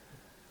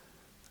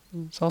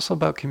 It's also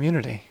about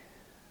community.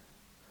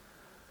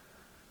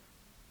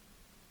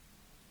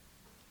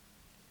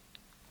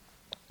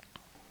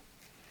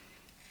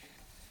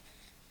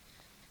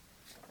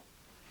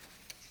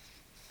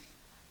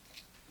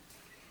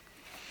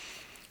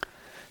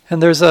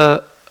 And there's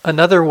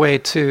another way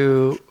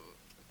to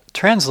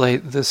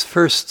translate this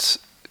first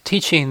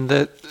teaching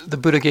that the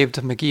Buddha gave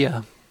to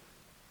Megiddo.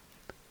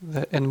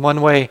 That in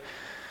one way,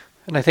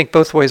 and I think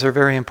both ways are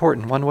very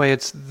important. One way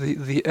it's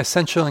the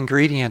essential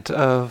ingredient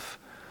of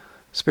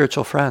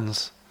spiritual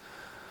friends.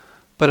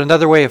 But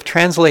another way of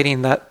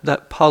translating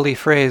that Pali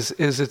phrase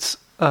is it's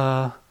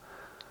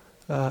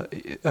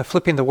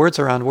flipping the words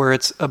around, where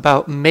it's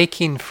about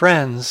making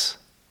friends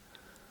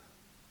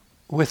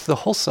with the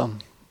wholesome,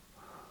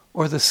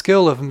 or the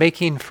skill of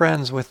making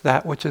friends with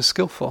that which is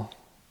skillful.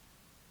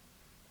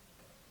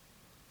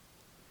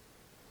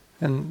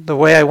 And the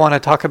way I want to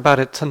talk about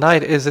it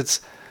tonight is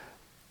it's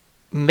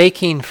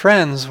making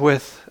friends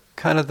with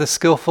kind of the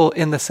skillful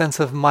in the sense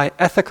of my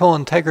ethical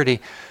integrity,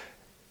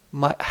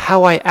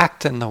 how I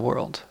act in the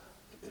world.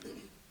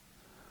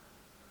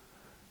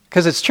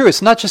 Because it's true,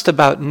 it's not just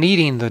about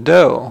kneading the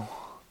dough.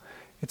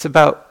 It's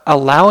about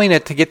allowing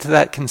it to get to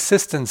that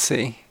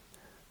consistency,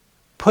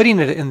 putting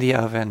it in the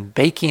oven,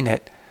 baking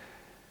it,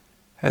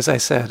 as I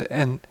said,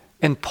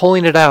 and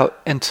pulling it out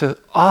and to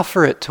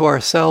offer it to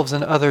ourselves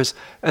and others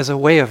as a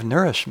way of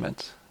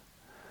nourishment,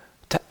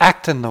 to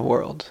act in the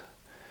world.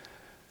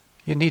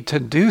 You need to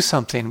do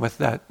something with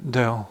that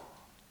dough,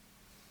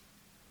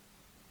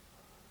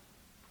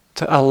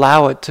 to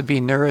allow it to be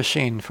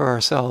nourishing for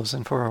ourselves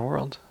and for our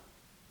world.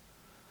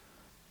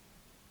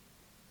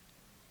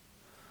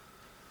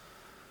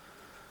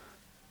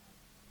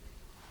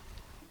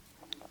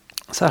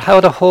 So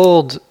how to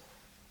hold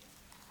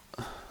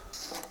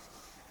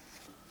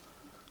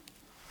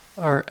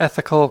our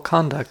ethical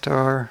conduct,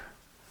 our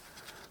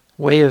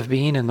way of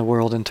being in the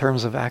world in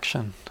terms of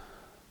action.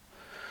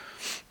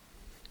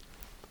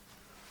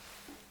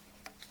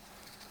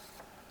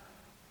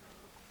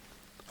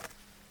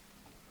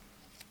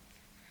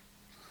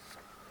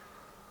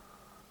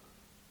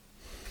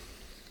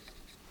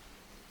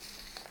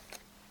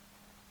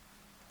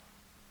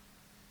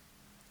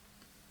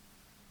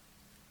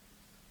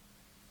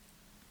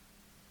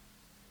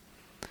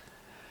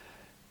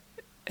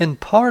 And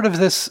part of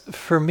this,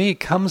 for me,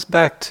 comes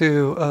back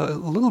to a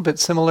little bit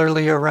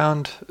similarly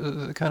around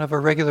kind of a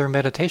regular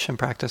meditation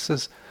practice,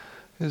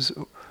 is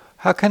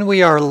how can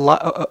we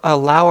allow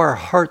our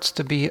hearts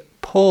to be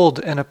pulled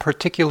in a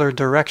particular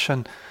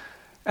direction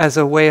as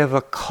a way of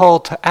a call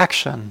to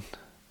action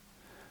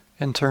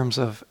in terms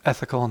of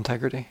ethical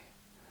integrity,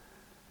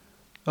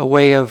 a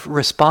way of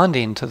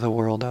responding to the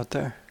world out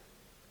there.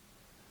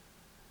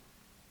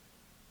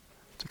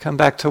 To come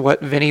back to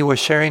what Vinny was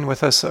sharing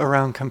with us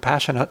around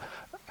compassion,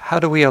 how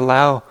do we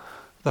allow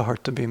the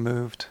heart to be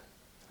moved?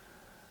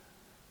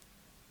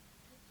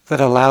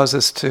 That allows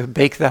us to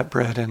bake that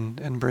bread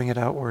and bring it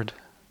outward.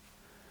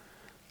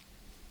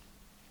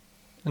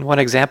 And one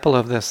example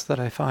of this that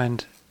I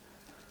find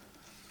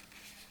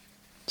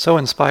so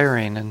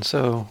inspiring and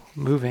so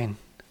moving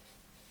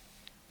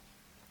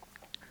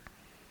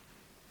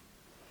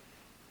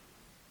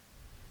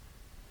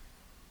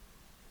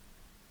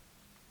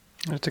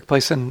it took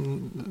place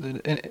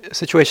in a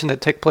situation that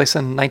took place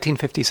in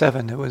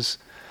 1957. It was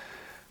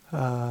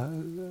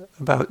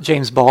about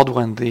James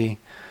Baldwin, the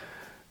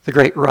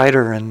great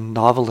writer and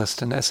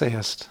novelist and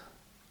essayist.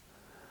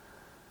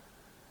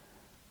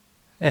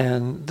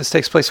 And this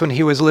takes place when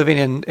he was living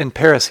in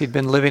Paris. He'd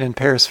been living in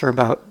Paris for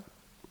about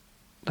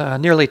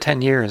nearly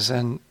 10 years.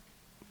 And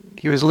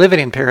he was living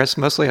in Paris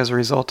mostly as a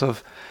result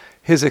of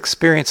his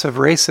experience of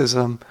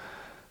racism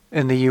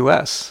in the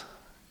U.S.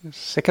 He was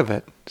sick of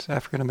it. He's an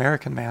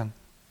African-American man.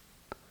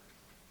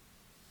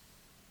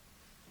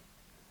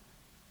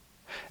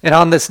 And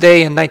on this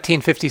day in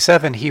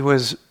 1957, he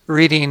was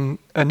reading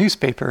a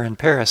newspaper in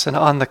Paris. And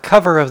on the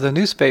cover of the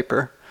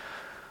newspaper,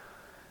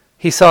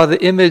 he saw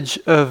the image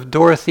of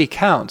Dorothy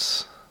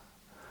Counts,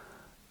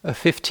 a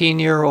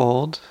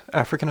 15-year-old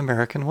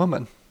African-American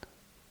woman.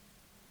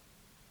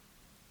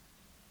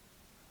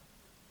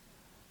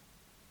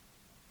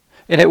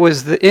 And it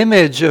was the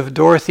image of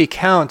Dorothy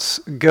Counts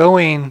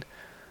going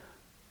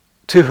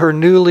to her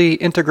newly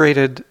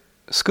integrated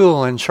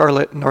school in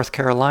Charlotte, North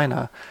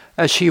Carolina,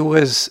 as she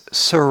was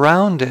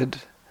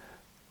surrounded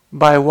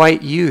by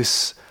white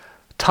youths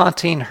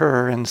taunting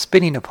her and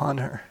spitting upon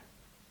her.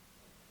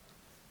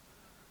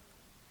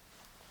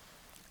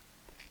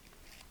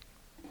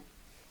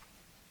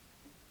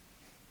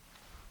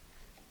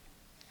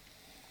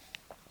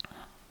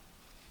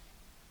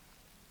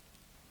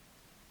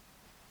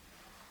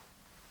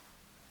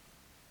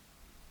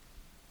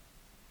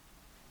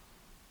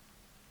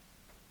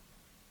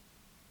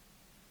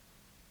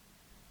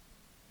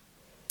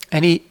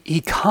 And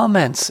he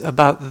comments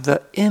about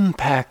the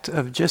impact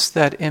of just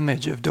that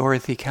image of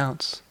Dorothy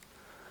Counts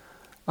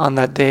on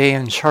that day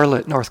in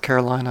Charlotte, North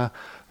Carolina,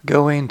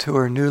 going to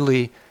her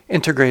newly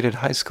integrated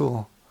high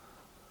school,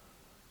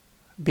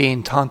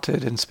 being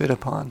taunted and spit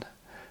upon.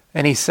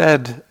 And he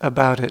said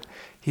about it,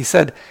 he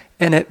said,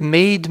 "And it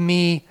made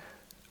me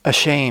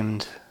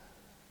ashamed.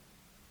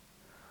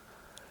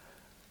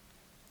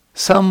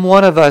 Some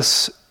one of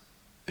us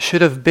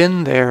should have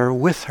been there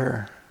with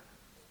her."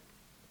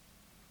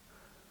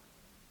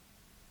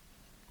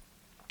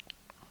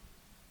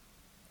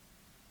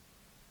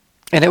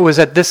 And it was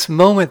at this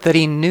moment that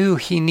he knew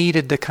he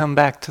needed to come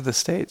back to the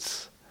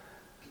States.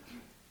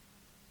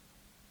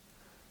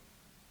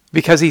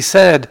 Because he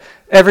said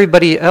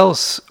everybody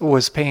else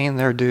was paying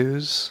their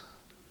dues.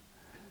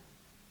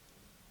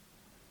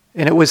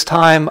 And it was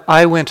time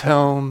I went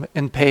home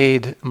and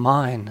paid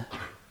mine.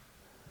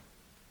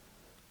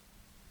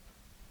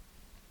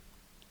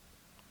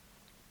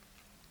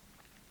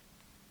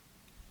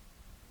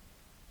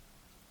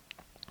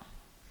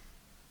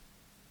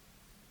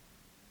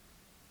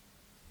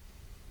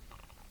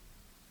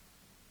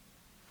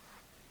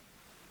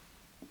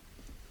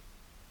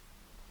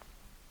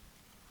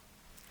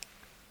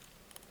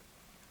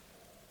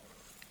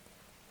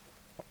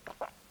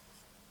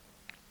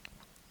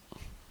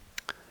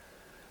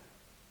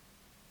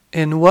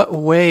 In what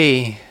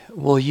way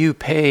will you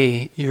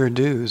pay your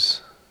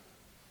dues?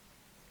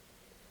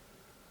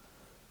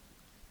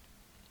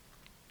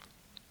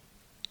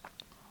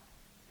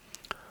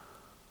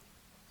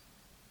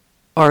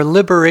 Our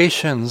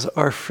liberations,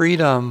 our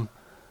freedoms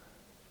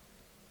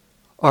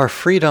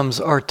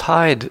are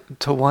tied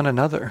to one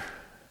another.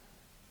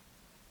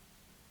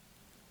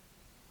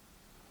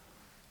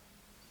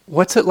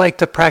 What's it like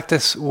to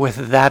practice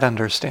with that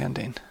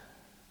understanding?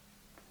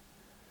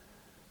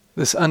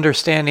 This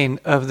understanding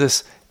of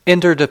this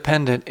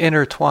interdependent,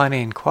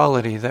 intertwining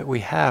quality that we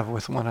have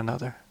with one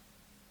another.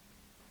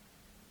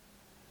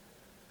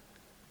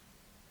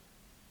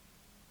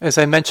 As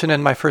I mentioned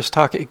in my first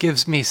talk, it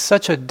gives me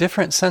such a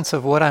different sense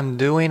of what I'm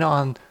doing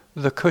on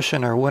the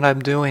cushion, or what I'm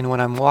doing when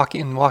I'm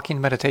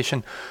walking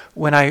meditation,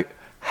 when I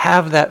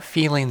have that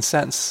feeling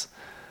sense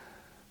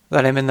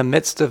that I'm in the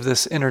midst of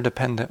this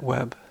interdependent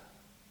web.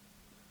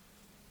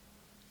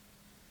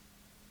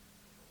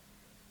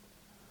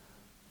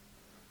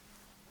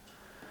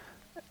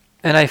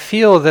 And I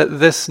feel that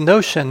this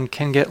notion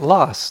can get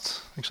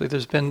lost. Actually,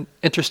 there's been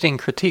interesting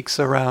critiques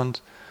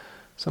around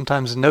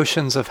sometimes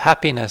notions of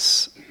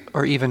happiness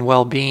or even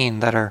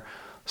well-being that are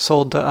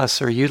sold to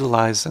us or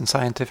utilized in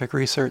scientific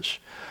research.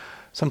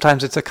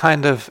 Sometimes it's a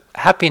kind of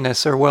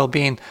happiness or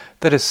well-being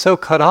that is so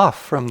cut off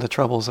from the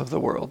troubles of the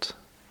world.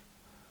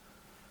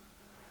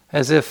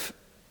 As if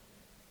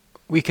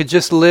we could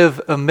just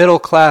live a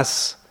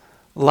middle-class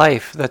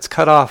life that's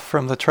cut off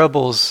from the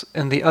troubles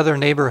in the other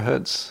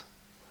neighborhoods.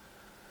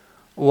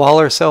 Wall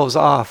ourselves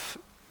off,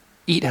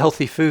 eat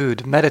healthy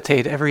food,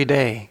 meditate every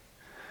day,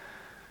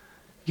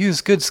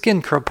 use good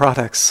skin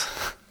products,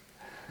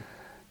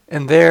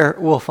 and there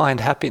we'll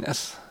find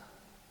happiness.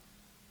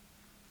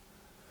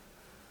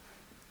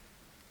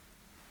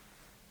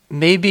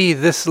 Maybe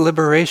this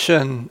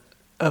liberation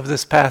of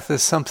this path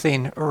is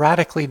something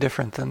radically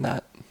different than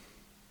that.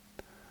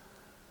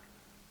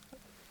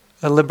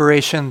 A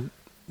liberation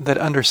that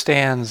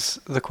understands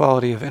the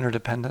quality of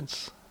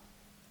interdependence.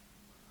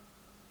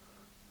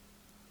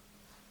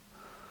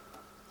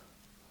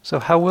 So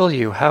how will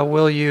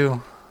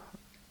you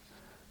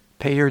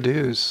pay your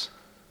dues?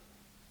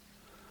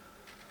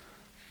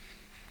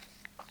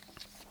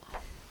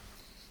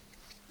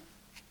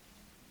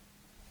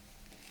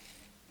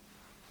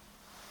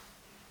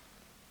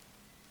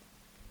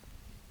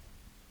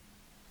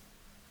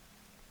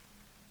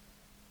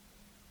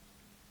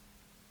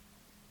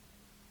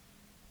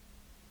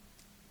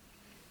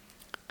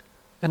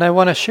 And I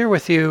want to share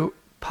with you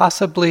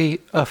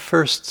possibly a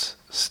first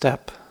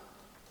step.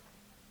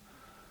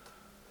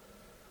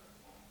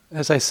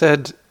 As I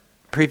said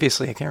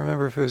previously, I can't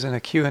remember if it was in a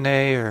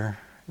Q&A or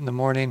in the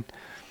morning,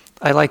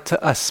 I like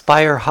to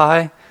aspire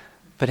high,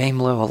 but aim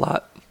low a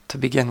lot to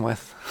begin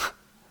with.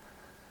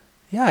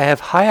 Yeah, I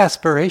have high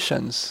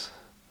aspirations.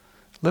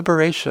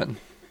 Liberation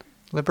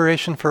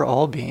for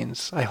all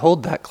beings. I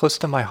hold that close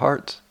to my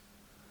heart.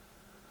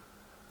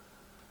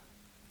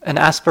 An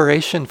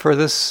aspiration for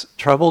this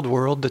troubled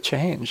world to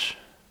change.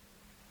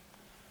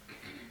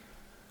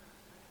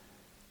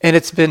 And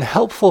it's been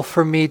helpful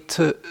for me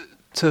to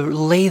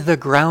lay the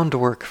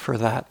groundwork for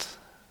that,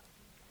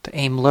 to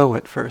aim low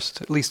at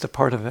first, at least a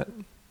part of it.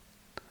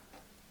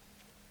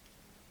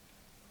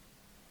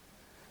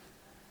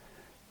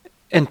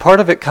 And part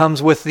of it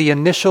comes with the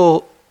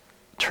initial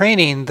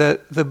training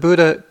that the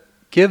Buddha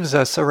gives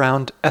us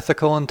around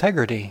ethical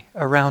integrity,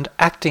 around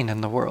acting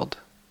in the world.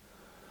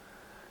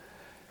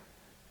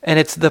 And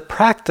it's the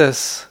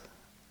practice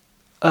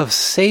of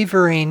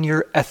savoring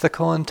your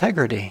ethical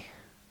integrity.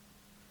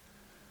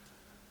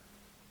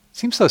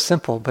 Seems so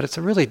simple, but it's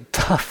a really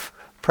tough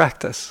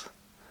practice.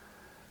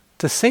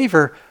 To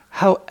savor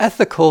how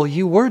ethical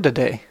you were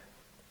today.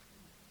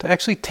 To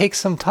actually take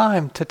some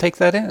time to take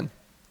that in.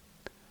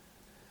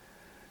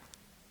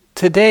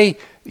 Today,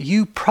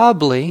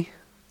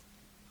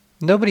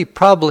 nobody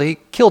probably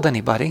killed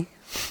anybody.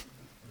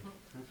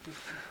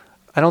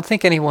 I don't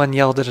think anyone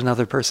yelled at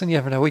another person. You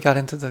never know. We got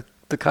into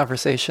the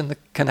conversation, the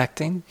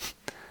connecting.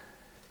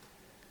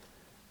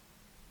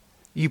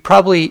 You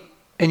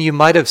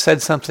might have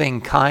said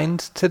something kind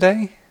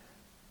today.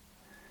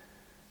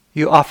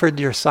 You offered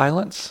your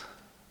silence.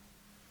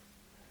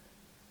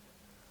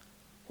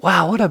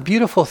 Wow, what a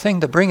beautiful thing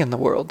to bring in the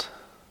world.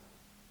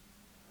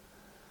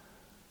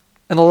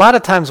 And a lot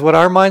of times what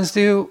our minds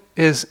do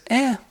is,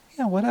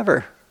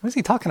 whatever. What is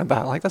he talking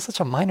about? Like, that's such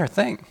a minor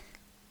thing.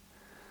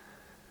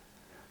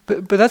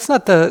 But that's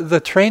not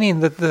the training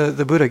that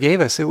the Buddha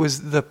gave us. It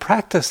was the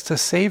practice to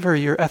savor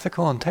your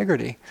ethical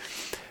integrity.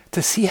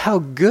 To see how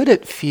good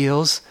it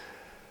feels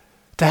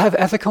to have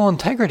ethical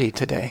integrity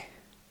today.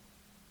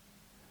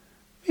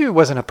 Maybe it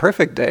wasn't a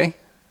perfect day.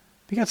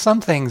 You got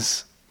some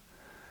things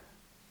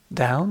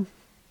down.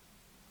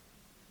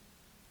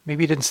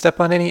 Maybe you didn't step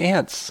on any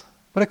ants.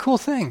 What a cool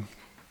thing.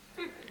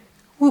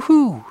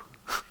 Woohoo!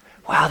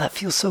 Wow, that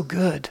feels so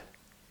good.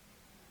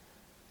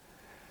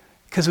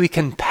 Because we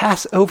can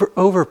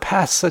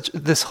overpass such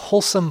this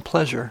wholesome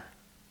pleasure.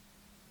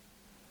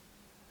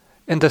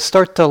 And to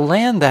start to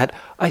land that,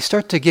 I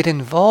start to get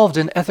involved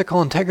in ethical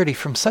integrity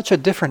from such a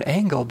different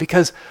angle.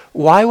 Because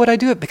why would I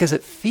do it? Because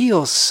it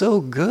feels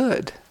so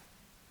good.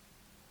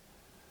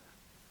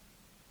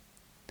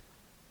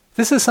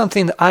 This is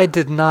something that I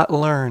did not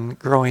learn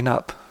growing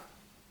up.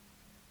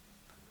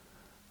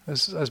 I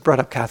was brought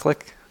up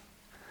Catholic.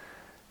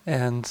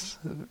 And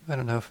I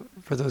don't know, if,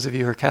 for those of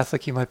you who are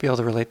Catholic, you might be able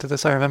to relate to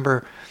this. I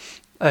remember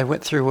I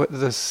went through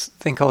this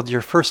thing called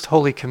your first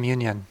Holy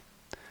Communion.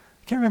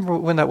 I can't remember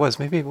when that was.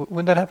 Maybe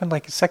when that happened,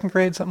 like second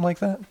grade, something like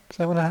that? Is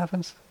that when it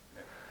happens?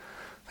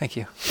 Thank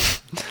you.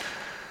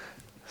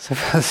 So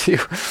I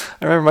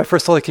remember my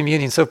first Holy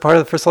Communion. So part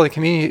of the first Holy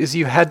Communion is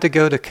you had to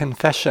go to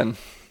confession.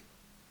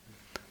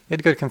 You had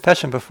to go to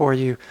confession before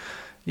you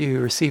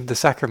received the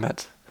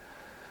sacrament.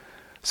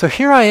 So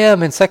here I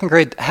am in second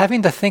grade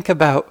having to think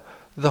about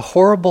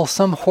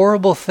some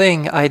horrible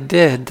thing I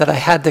did that I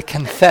had to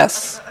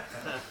confess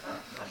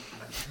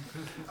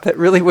that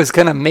really was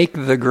going to make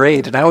the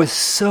grade. And I was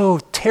so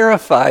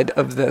terrified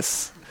of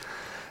this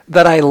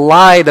that I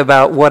lied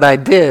about what I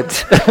did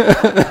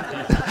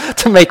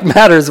to make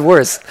matters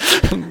worse.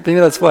 Maybe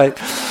that's why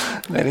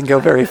I didn't go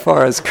very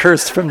far. I was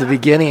cursed from the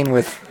beginning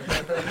with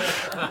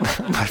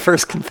my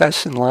first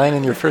confession, lying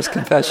in your first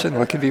confession.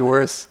 What could be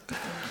worse?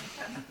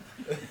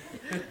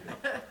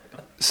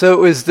 So it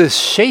was this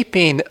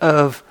shaping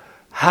of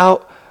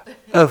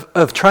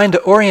of trying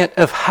to orient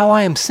of how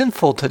I am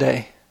sinful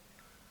today.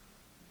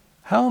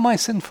 How am I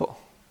sinful?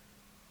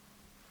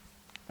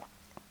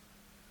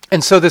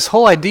 And so this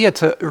whole idea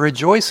to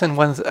rejoice in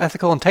one's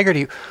ethical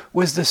integrity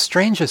was the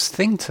strangest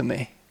thing to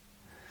me.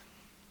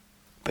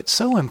 But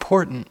so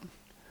important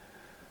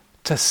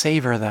to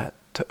savor that,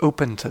 to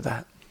open to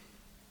that.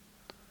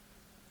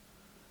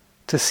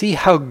 To see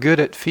how good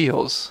it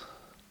feels.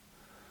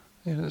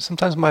 You know,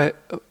 sometimes my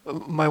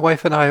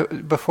wife and I,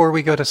 before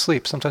we go to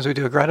sleep, sometimes we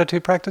do a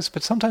gratitude practice,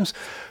 but sometimes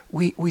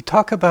we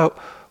talk about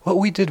what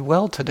we did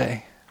well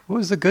today. What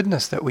was the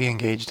goodness that we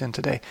engaged in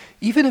today?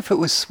 Even if it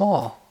was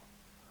small.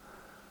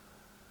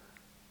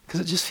 Because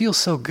it just feels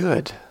so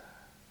good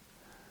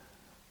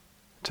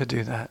to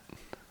do that.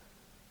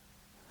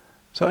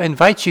 So I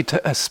invite you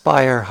to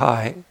aspire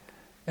high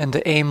and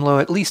to aim low,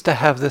 at least to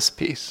have this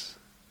piece.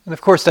 And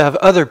of course to have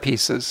other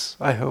pieces,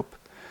 I hope,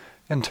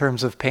 in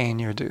terms of paying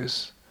your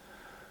dues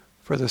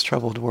for this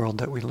troubled world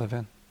that we live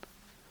in.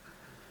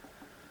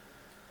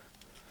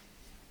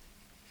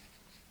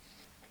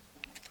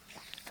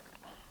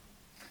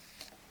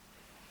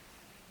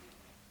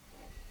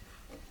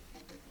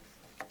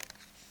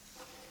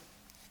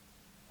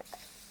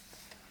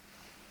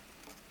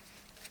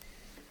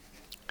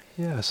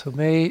 Yeah, so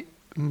may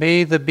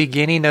the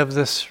beginning of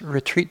this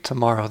retreat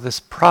tomorrow, this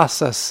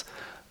process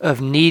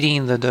of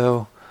kneading the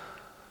dough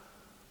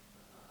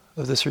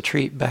of this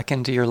retreat back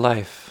into your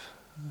life,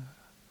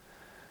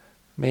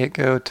 may it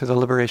go to the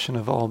liberation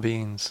of all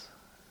beings.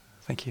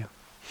 Thank you.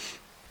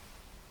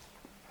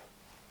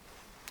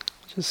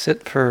 Just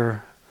sit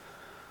for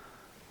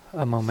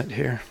a moment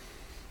here.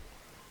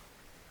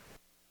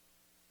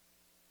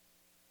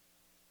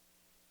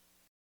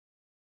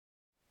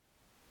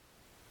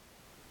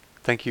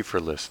 Thank you for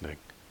listening.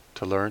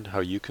 To learn how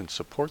you can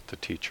support the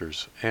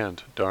teachers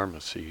and Dharma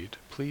Seed,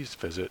 please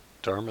visit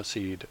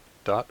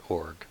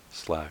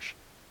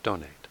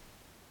dharmaseed.org/donate.